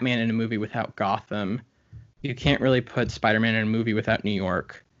Batman in a movie without Gotham. You can't really put Spider-Man in a movie without New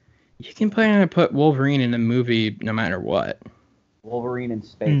York. You can put Wolverine in a movie no matter what. Wolverine in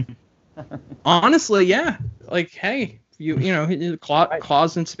space. Honestly, yeah. Hey,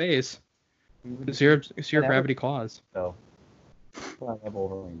 claws in space. Zero gravity claws. So, I love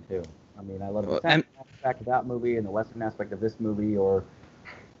Wolverine too. I love the aspect of that movie and the Western aspect of this movie, or,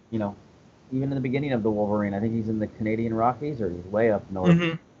 even in the beginning of the Wolverine, I think he's in the Canadian Rockies, or he's way up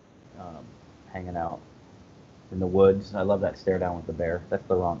north, hanging out in the woods. I love that stare down with the bear. That's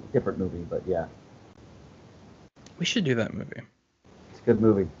different movie, but yeah. We should do that movie. It's a good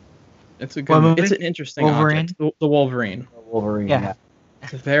movie. It's a good movie? It's an interesting object. The Wolverine. Wolverine, yeah.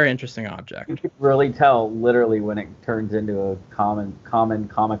 It's a very interesting object. You can really tell, literally, when it turns into a common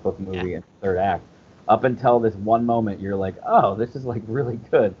comic book movie in the third act. Up until this one moment, you're like, oh, this is really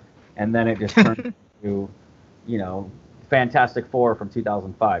good. And then it just turns into, Fantastic Four from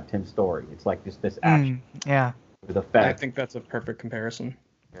 2005, Tim Story. It's just this action. With effect. I think that's a perfect comparison.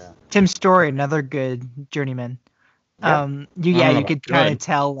 Yeah. Tim Story, another good journeyman. You could kind of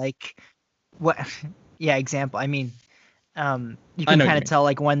tell, what. Yeah, example. You can kind of tell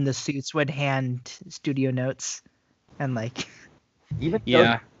like when the suits would hand studio notes, and like even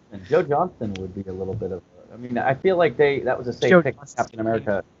Joe Johnston would be a little bit of. I mean, I feel like that was a safe pick. Captain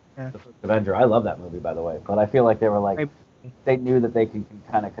America, the First Avenger. I love that movie, by the way, but I feel like they were like they knew that they could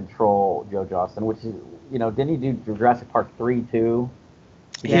kind of control Joe Johnston, which is didn't he do Jurassic Park 3 too?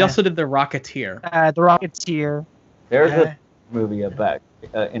 He also did The Rocketeer. The Rocketeer. There's a movie about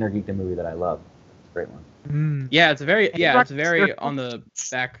Intergeekdom movie that I love. It's a great one. Yeah, it's very on the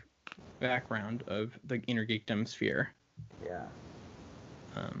background of the Intergeekdom sphere. Yeah.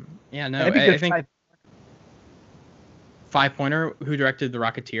 I think Five Pointer, who directed The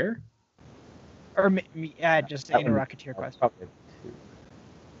Rocketeer? Or just a Rocketeer question.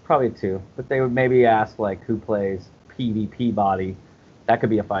 Probably two. But they would maybe ask like who plays PvP Body. That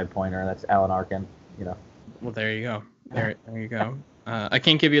could be a 5-pointer. That's Alan Arkin. Well, there you go. There you go. I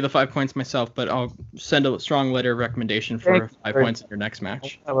can't give you the 5 points myself, but I'll send a strong letter of recommendation for 5 points in your next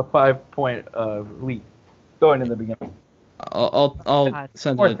match. I have a 5-point lead going in the beginning. I'll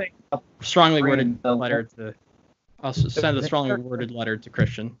send a strongly worded letter to. I'll send a strongly worded letter to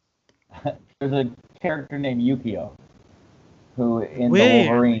Christian. There's a character named Yukio, who in the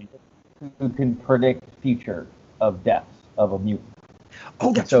Wolverine, who can predict future of deaths of a mutant.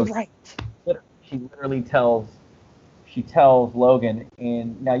 Oh, that's right. She literally tells Logan,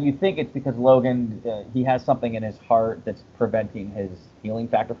 and now you think it's because Logan he has something in his heart that's preventing his healing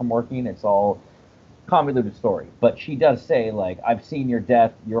factor from working. It's all convoluted story, but she does say like, I've seen your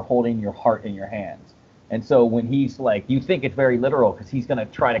death. You're holding your heart in your hands. And so when he's like, you think it's very literal because he's going to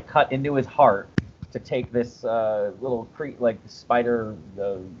try to cut into his heart to take this little spider.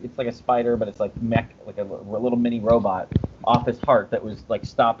 It's like a spider, but it's like mech, like a little mini robot off his heart that was like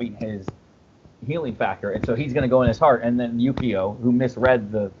stopping his healing factor. And so he's going to go in his heart. And then Yukio, who misread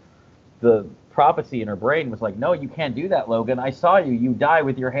the prophecy in her brain, was like, no, you can't do that, Logan. I saw you. You die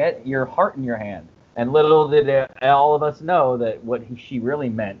with your heart in your hand. And little did all of us know that what she really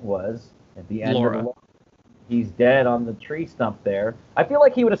meant was at the end Laura. of the he's dead on the tree stump there. I feel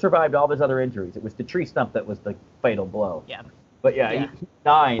like he would have survived all of his other injuries. It was the tree stump that was the fatal blow. Yeah. But he's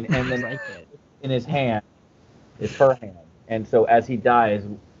dying, and then in his hand is her hand. And so as he dies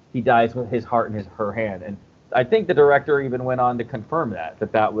with his heart in her hand. And I think the director even went on to confirm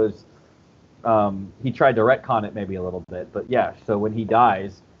that was, he tried to retcon it maybe a little bit. But yeah, so when he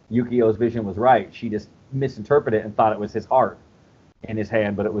dies, Yukio's vision was right. She just misinterpreted it and thought it was his heart in his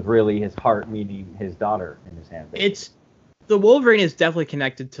hand, but it was really his heart, meaning his daughter, in his hand. It's the Wolverine is definitely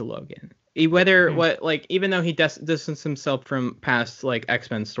connected to Logan. Even though he distanced himself from past like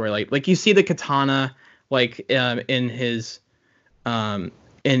X-Men story, like you see the katana in his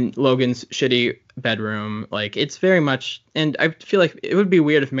in Logan's shitty bedroom, like it's very much. And I feel like it would be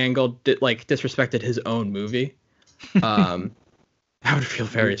weird if Mangold disrespected his own movie. That would feel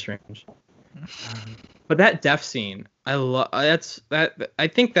very strange. But that death scene, I love. I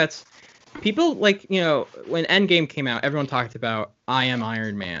think that's people when Endgame came out, everyone talked about I am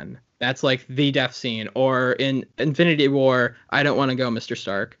Iron Man. That's like the death scene. Or in Infinity War, I don't want to go, Mr.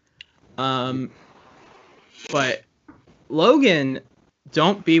 Stark. But Logan,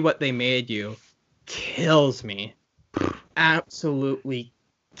 don't be what they made you, kills me. Absolutely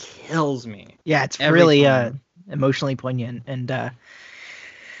kills me. Yeah, it's really emotionally poignant, and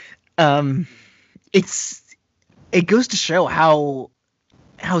it goes to show how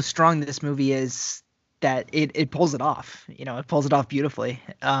strong this movie is, that it pulls it off. It pulls it off beautifully.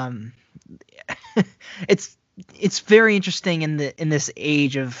 It's very interesting in this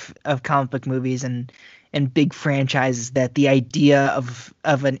age of comic book movies and big franchises, that the idea of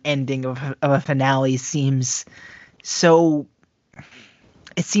an ending of a finale seems so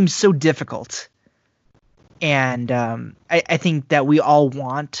difficult. And I think that we all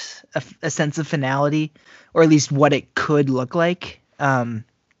want a sense of finality, or at least what it could look like. And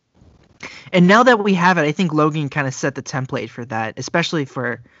now that we have it, I think Logan kind of set the template for that, especially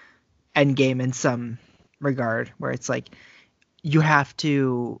for Endgame in some regard, where it's like you have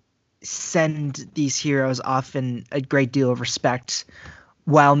to send these heroes off in a great deal of respect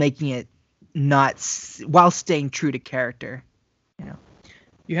while making it while staying true to character.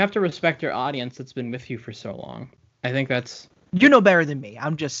 You have to respect your audience that's been with you for so long. I think that's... You know better than me.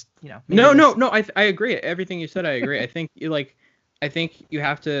 I'm just, No. I agree. Everything you said, I agree. I think you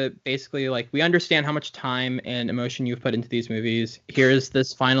have to basically, we understand how much time and emotion you've put into these movies. Here's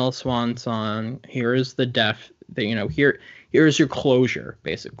this final swan song. Here is the death. Here's your closure,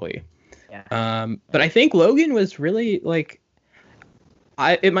 basically. Yeah. But I think Logan was really,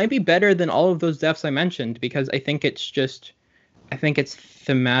 it might be better than all of those deaths I mentioned, because I think it's just... I think it's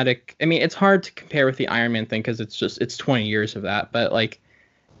thematic. I mean, it's hard to compare with the Iron Man thing because it's 20 years of that. But like,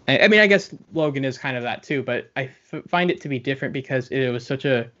 I mean, I guess Logan is kind of that too. But I find it to be different because it was so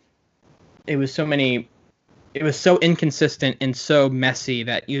inconsistent and so messy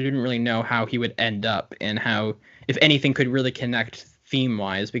that you didn't really know how he would end up and how, if anything, could really connect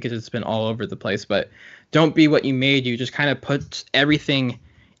theme-wise because it's been all over the place. But Don't Be What You Made You just kind of puts everything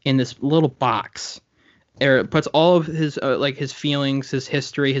in this little box. It puts all of his his feelings, his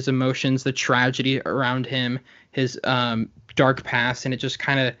history, his emotions, the tragedy around him, his dark past, and it just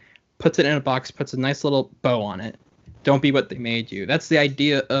kind of puts it in a box, puts a nice little bow on it. Don't be what they made you. That's the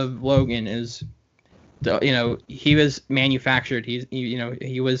idea of Logan. Is, he was manufactured.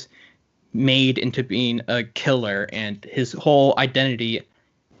 He was made into being a killer, and his whole identity,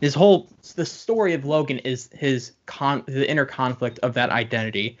 the story of Logan is the inner conflict of that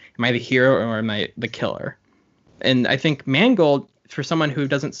identity. Am I the hero or am I the killer? And I think Mangold, for someone who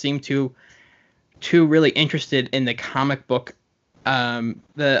doesn't seem too really interested in the comic book,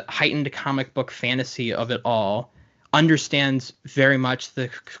 the heightened comic book fantasy of it all, understands very much the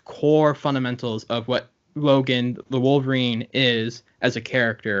core fundamentals of what Logan, the Wolverine, is as a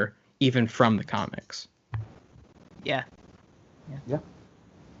character, even from the comics. Yeah.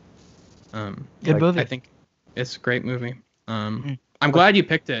 Good movie. I think it's a great movie. I'm glad you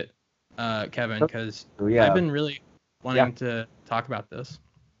picked it, Kevin, because I've been really wanting to talk about this.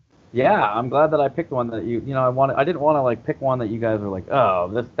 Yeah, I'm glad that I picked one that I didn't want to like pick one that you guys were like,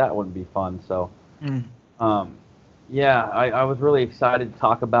 oh, that wouldn't be fun. So, I was really excited to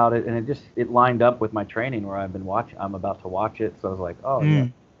talk about it, and it lined up with my training where I'm about to watch it. So I was like, oh yeah.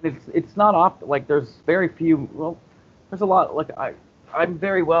 It's not often, like there's very few. Well, there's a lot. Like I'm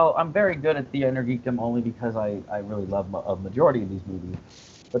very good at the Inner Geekdom only because I really love a majority of these movies.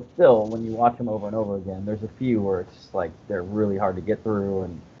 But still, when you watch them over and over again, there's a few where it's just like they're really hard to get through,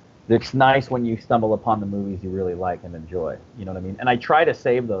 and it's nice when you stumble upon the movies you really like and enjoy. You know what I mean? And I try to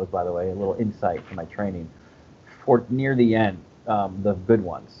save those, by the way, a little insight from my training, for near the end, the good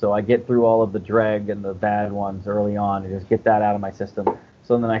ones. So I get through all of the dreg and the bad ones early on and just get that out of my system.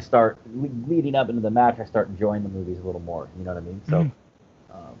 So then I start leading up into the match. I start enjoying the movies a little more. You know what I mean? So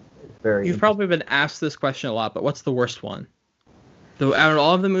it's very. You've probably been asked this question a lot, but what's the worst one? Out of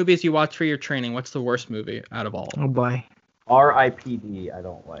all of the movies you watch for your training, what's the worst movie out of all? Oh boy. R.I.P.D. I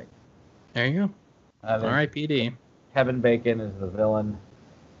don't like. There you go. R.I.P.D. Kevin Bacon is the villain.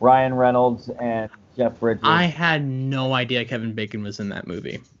 Ryan Reynolds and Jeff Bridges. I had no idea Kevin Bacon was in that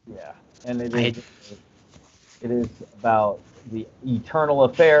movie. Yeah, and it is about the eternal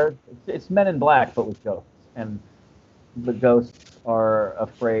affair. It's Men in Black, but with ghosts, and the ghosts are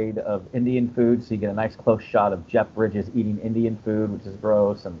afraid of Indian food, so you get a nice close shot of Jeff Bridges eating Indian food, which is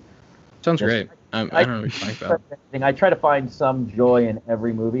gross. And sounds great. I don't know what you like about. I try to find some joy in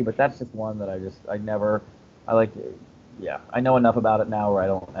every movie, but that's just one that I know enough about it now where I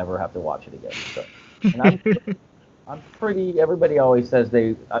don't ever have to watch it again. So, and I'm pretty. Everybody always says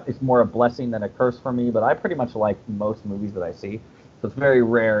it's more a blessing than a curse for me, but I pretty much like most movies that I see. So it's very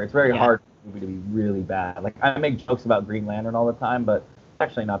rare. It's very hard for a movie to be really bad. Like I make jokes about Green Lantern all the time, but it's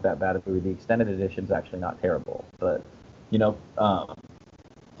actually not that bad a movie. The extended edition's actually not terrible, but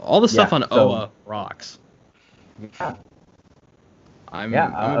all the stuff on Oa rocks. Yeah. I'm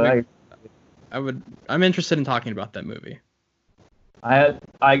interested in talking about that movie. I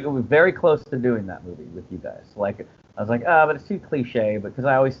was very close to doing that movie with you guys. Like I was like, but it's too cliche. But because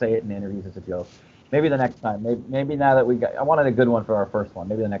I always say it in interviews as a joke. Maybe the next time. Maybe now that I wanted a good one for our first one.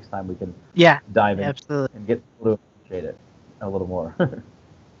 Maybe the next time we can dive in and get to appreciate it a little more.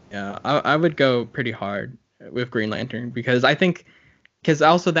 Yeah, I would go pretty hard with Green Lantern because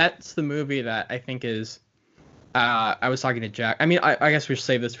also that's the movie that I think is. I was talking to Jack. I mean, I guess we should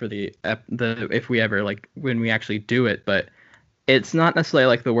save this for the if we ever when we actually do it, but it's not necessarily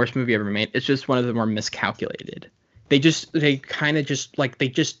like the worst movie ever made. It's just one of the more miscalculated. They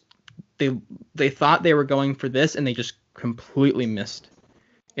thought they were going for this and they just completely missed.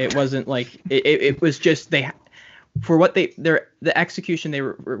 It wasn't like it was just the execution they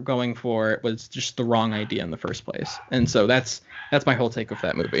were going for was just the wrong idea in the first place. And so that's my whole take of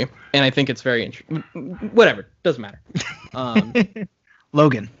that movie. And I think it's very interesting. Whatever, doesn't matter.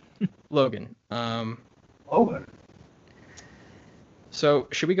 Logan. Logan. So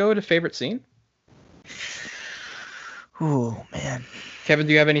should we go to favorite scene? Oh man. Kevin,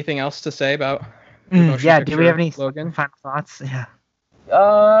 do you have anything else to say about? Yeah. Do we have any Logan? final thoughts? Yeah.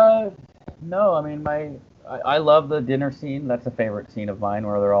 No. I mean, I love the dinner scene. That's a favorite scene of mine,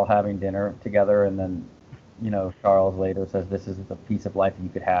 where they're all having dinner together, and then, Charles later says, "This is the piece of life that you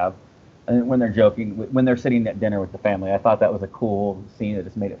could have." And when they're joking, when they're sitting at dinner with the family, I thought that was a cool scene that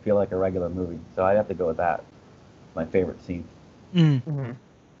just made it feel like a regular movie. So I'd have to go with that. My favorite scene. Mm-hmm.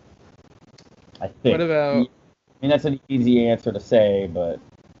 I think. What about? I mean, that's an easy answer to say, but.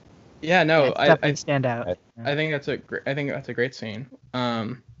 Yeah, no, I stand out. I think that's a great scene.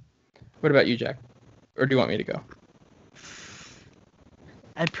 What about you, Jack? Or do you want me to go?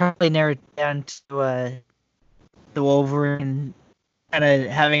 I'd probably narrow it down to the Wolverine kind of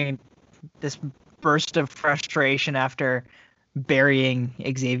having this burst of frustration after burying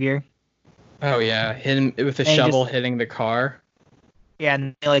Xavier. Oh yeah, hit him with a shovel, hitting the car. Yeah,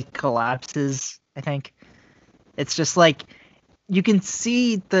 and it like collapses. I think it's just like you can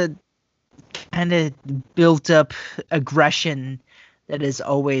see the kind of built up aggression that is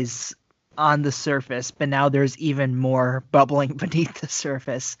always on the surface, but now there's even more bubbling beneath the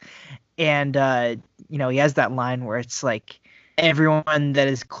surface. And he has that line where it's like, everyone that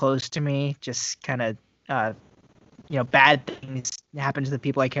is close to me just kind of bad things happen to the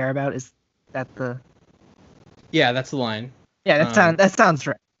people I care about. Is that the that's the line. Yeah, that sounds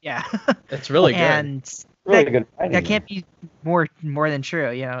right. Yeah. It's really good. And really good. That can't be more than true.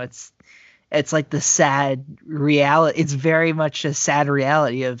 It's like the sad reality. It's very much a sad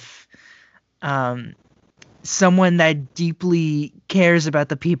reality of someone that deeply cares about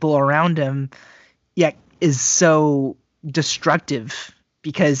the people around him, yet is so destructive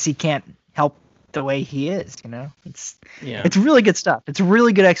because he can't help the way he is. It's really good stuff. It's a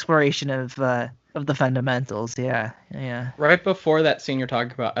really good exploration of the fundamentals. Yeah. Right before that scene you're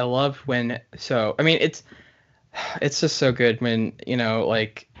talking about, I love when. So I mean, it's just so good when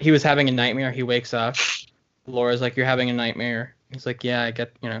like he was having a nightmare. He wakes up. Laura's like, "You're having a nightmare." He's like, "Yeah, I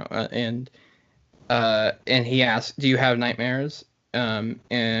get and he asks, "Do you have nightmares?"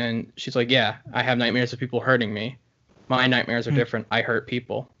 And she's like, "Yeah, I have nightmares of people hurting me. My nightmares are different. I hurt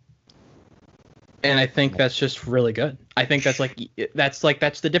people." And I think that's just really good. I think that's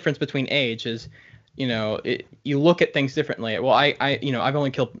the difference between age is, you look at things differently. Well, I've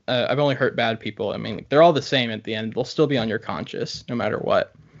only hurt bad people. I mean, they're all the same at the end. They'll still be on your conscious no matter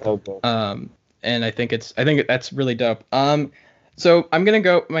what. Okay. And I think that's really dope. So I'm gonna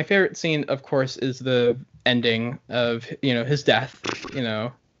go. My favorite scene, of course, is the ending of his death.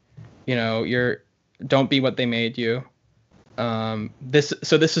 Don't be what they made you. This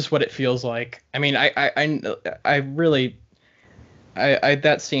is what it feels like. I mean, I really,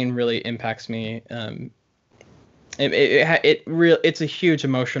 that scene really impacts me. It's a huge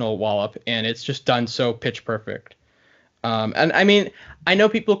emotional wallop, and it's just done so pitch perfect. And I mean, I know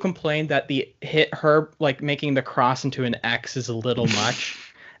people complain that her like making the cross into an X is a little much.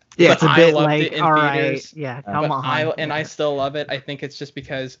 Yeah, it's a bit like, all right, yeah, come on. I still love it. I think it's just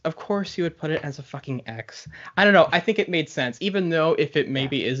because, of course, you would put it as a fucking X. I don't know. I think it made sense, even though if it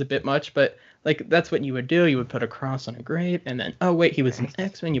maybe is a bit much, but like that's what you would do. You would put a cross on a grave, and then oh wait, he was an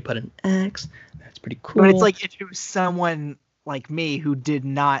X-Men. You put an X. That's pretty cool. But it's like if it was someone like me who did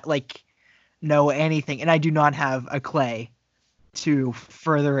not like know anything, and I do not have a clay to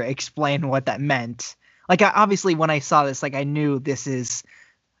further explain what that meant. Like obviously, when I saw this, like I knew this is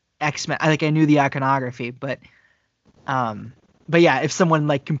X-Men. I knew the iconography, but yeah, if someone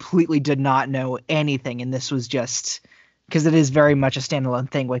like completely did not know anything, and this was just because it is very much a standalone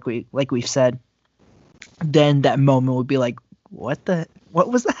thing, like we've said, then that moment would be like, what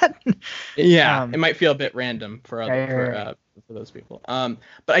was that? Yeah, it might feel a bit random for those people. But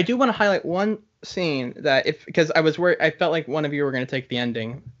I do want to highlight one scene that because I was worried, I felt like one of you were going to take the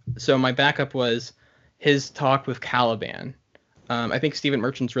ending, so my backup was his talk with Caliban. I think Stephen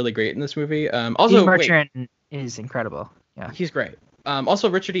Merchant's really great in this movie. Also, Stephen Merchant is incredible. Yeah, he's great. Also,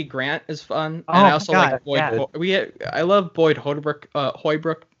 Richard E. Grant is fun, oh, and I also God, like Boyd. I love Boyd Holbrook.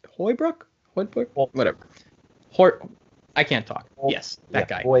 Hoybrook, whatever. I can't talk. Yes, that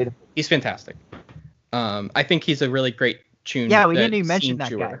guy. Boyd. He's fantastic. I think he's a really great tune. Yeah, we didn't even mention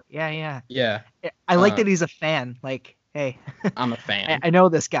that guy. Yeah. I like that he's a fan. Like, hey, I'm a fan. I know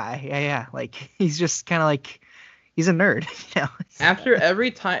this guy. Yeah. Like, he's just kind of like. He's a nerd, After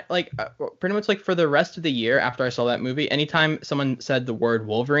every time, like pretty much like for the rest of the year after I saw that movie, anytime someone said the word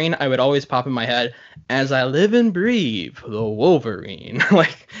Wolverine, I would always pop in my head, "As I live and breathe, the Wolverine."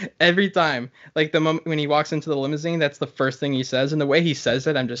 Like every time, like the moment when he walks into the limousine, that's the first thing he says, and the way he says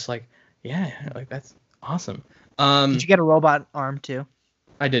it, I'm just like, yeah, like that's awesome. Did you get a robot arm too?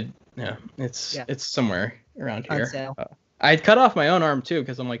 I did. Yeah, it's somewhere around here. On sale. I'd cut off my own arm too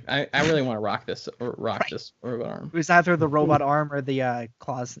because I'm like I really want to rock this this robot arm. It was either the robot arm or the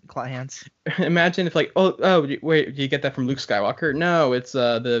claw hands. Imagine if like wait, do you get that from Luke Skywalker? No, it's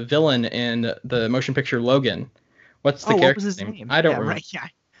the villain in the motion picture Logan. What's the character's what was his name? I don't remember. Right, yeah.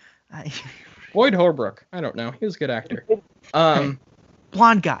 Boyd Holbrook. I don't know. He was a good actor.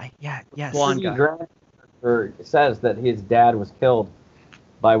 Blonde guy. Yeah. Yes. Blonde guy. Grant says that his dad was killed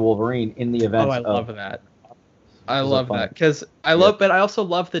by Wolverine in the events. Oh, I love that. I love that because I also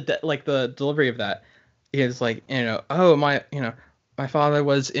love the delivery of that. He's like, my father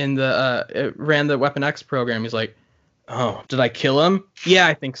was in ran the Weapon X program. He's like, oh, did I kill him? Yeah,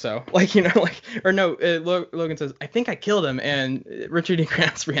 I think so. Logan says, I think I killed him, and Richard E.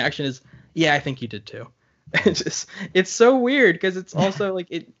 Grant's reaction is, yeah, I think you did too. It's so weird because it's also like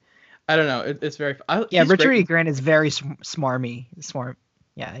it. I don't know. It's very. Richard E. Grant is very smarmy. Smart.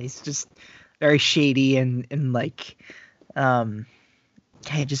 Yeah, he's just very shady and like,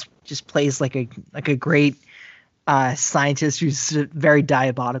 he just plays like a great scientist who's very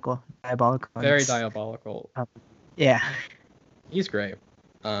diabolical. Very diabolical. Yeah. He's great.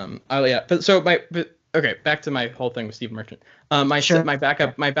 Okay, back to my whole thing with Steve Merchant. My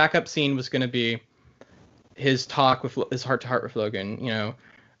backup scene was going to be his talk with his heart-to-heart with Logan.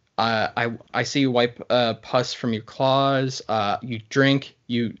 I see you wipe pus from your claws. You drink.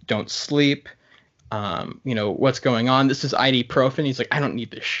 You don't sleep. What's going on? This is ibuprofen. He's like, I don't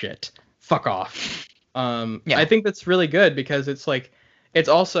need this shit. Fuck off. I think that's really good because it's like, it's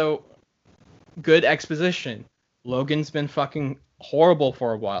also good exposition. Logan's been fucking horrible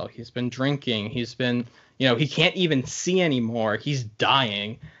for a while. He's been drinking. He's been, he can't even see anymore. He's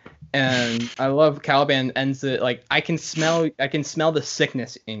dying. And I love Caliban ends it like, I can smell the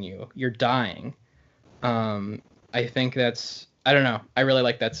sickness in you. You're dying. I think I don't know. I really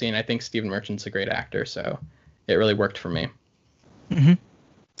like that scene. I think Stephen Merchant's a great actor, so it really worked for me. Mm-hmm.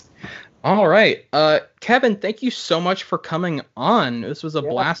 All right. Kevin, thank you so much for coming on. This was a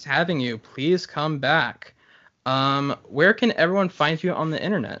blast having you. Please come back. Where can everyone find you on the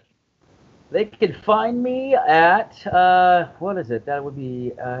internet? They can find me at, what is it? That would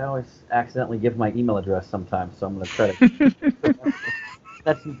be, I always accidentally give my email address sometimes, so I'm going to try to.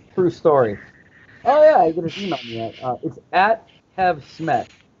 That's a true story. Oh, yeah, you can just email me at, it's at Kev Smet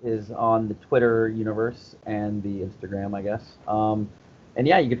is on the Twitter universe and the Instagram, I guess. And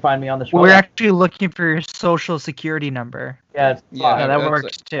yeah, you can find me on the show. We're actually looking for your social security number. Yeah, it's 5. Yeah, that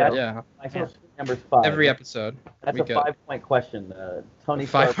works too. Yeah. My social security number's 5. Every episode. That's a 5-point question. Tony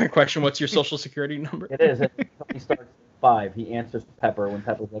 5-point question. What's your social security number? It is. Tony starts at 5. He answers Pepper when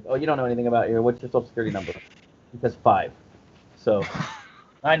Pepper's like, "Oh, you don't know anything about you. What's your social security number?" He says 5. So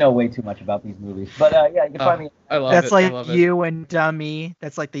I know way too much about these movies, but yeah, you can find me. I love That's it. like You and Dummy.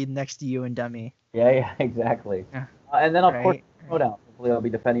 That's like the next You and Dummy. Yeah, exactly. Yeah. And then of course, Showdown. Hopefully, I'll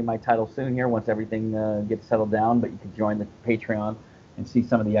be defending my title soon here once everything gets settled down. But you can join the Patreon and see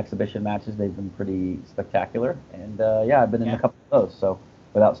some of the exhibition matches. They've been pretty spectacular, and yeah, I've been in a couple of those. So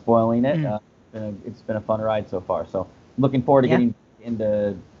without spoiling it, it's been a fun ride so far. So looking forward to getting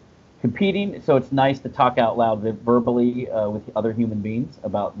into competing. So it's nice to talk out loud verbally with other human beings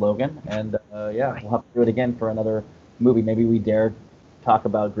about Logan, and we'll have to do it again for another movie. Maybe we dare talk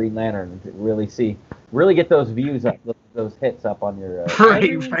about Green Lantern and really get those views up, those hits up on your.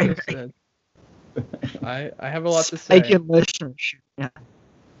 Right. I have a lot to say. Listeners. Yeah.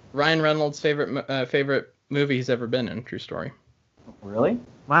 Ryan Reynolds' favorite movie he's ever been in. True story. Really?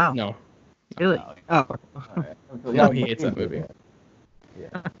 Wow. No. Really? Oh. Right. No, he hates that movie.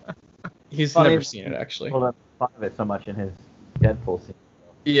 Yeah. He's never seen it actually. Pulled up fun of it so much in his Deadpool scene.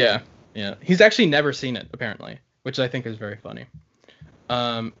 Yeah. He's actually never seen it apparently, which I think is very funny.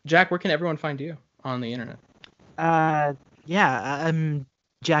 Jack, where can everyone find you on the internet? I'm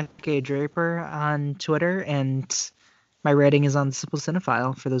Jack A. Draper on Twitter, and my rating is on the Simple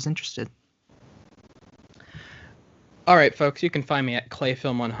Cinephile for those interested. All right, folks, you can find me at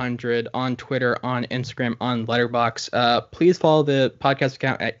Clayfilm100 on Twitter, on Instagram, on Letterboxd. Please follow the podcast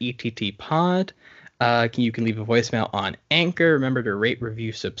account at ETTPod. You can leave a voicemail on Anchor. Remember to rate,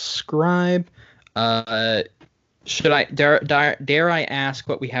 review, subscribe. Should I dare I ask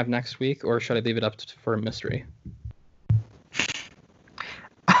what we have next week, or should I leave it up for a mystery?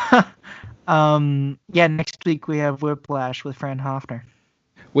 Next week we have Whiplash with Fran Hoffner.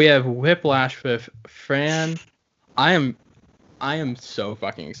 We have Whiplash with Fran. I am so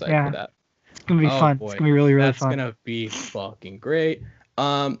fucking excited for that. It's gonna be fun. Boy. It's gonna be really, really fun. That's gonna be fucking great.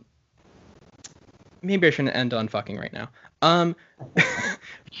 Maybe I shouldn't end on fucking right now.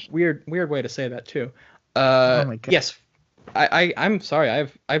 Weird way to say that too. Oh my God. Yes, I'm sorry.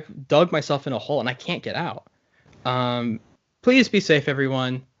 I've dug myself in a hole and I can't get out. Please be safe,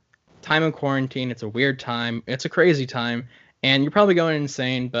 everyone. Time in quarantine. It's a weird time. It's a crazy time, and you're probably going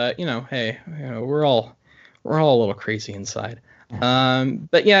insane. But hey, we're all a little crazy inside.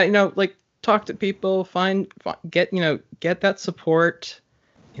 But yeah, talk to people. Get that support.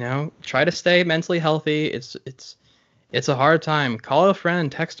 try to stay mentally healthy. It's a hard time. Call a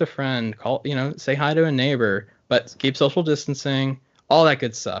friend, text a friend, say hi to a neighbor, but keep social distancing, all that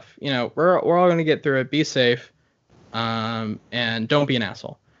good stuff. We're all going to get through it. Be safe. And don't be an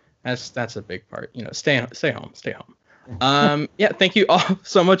asshole. That's a big part. Stay home. Yeah, thank you all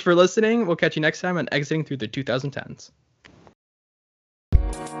so much for listening. We'll catch you next time on Exiting Through the 2010s.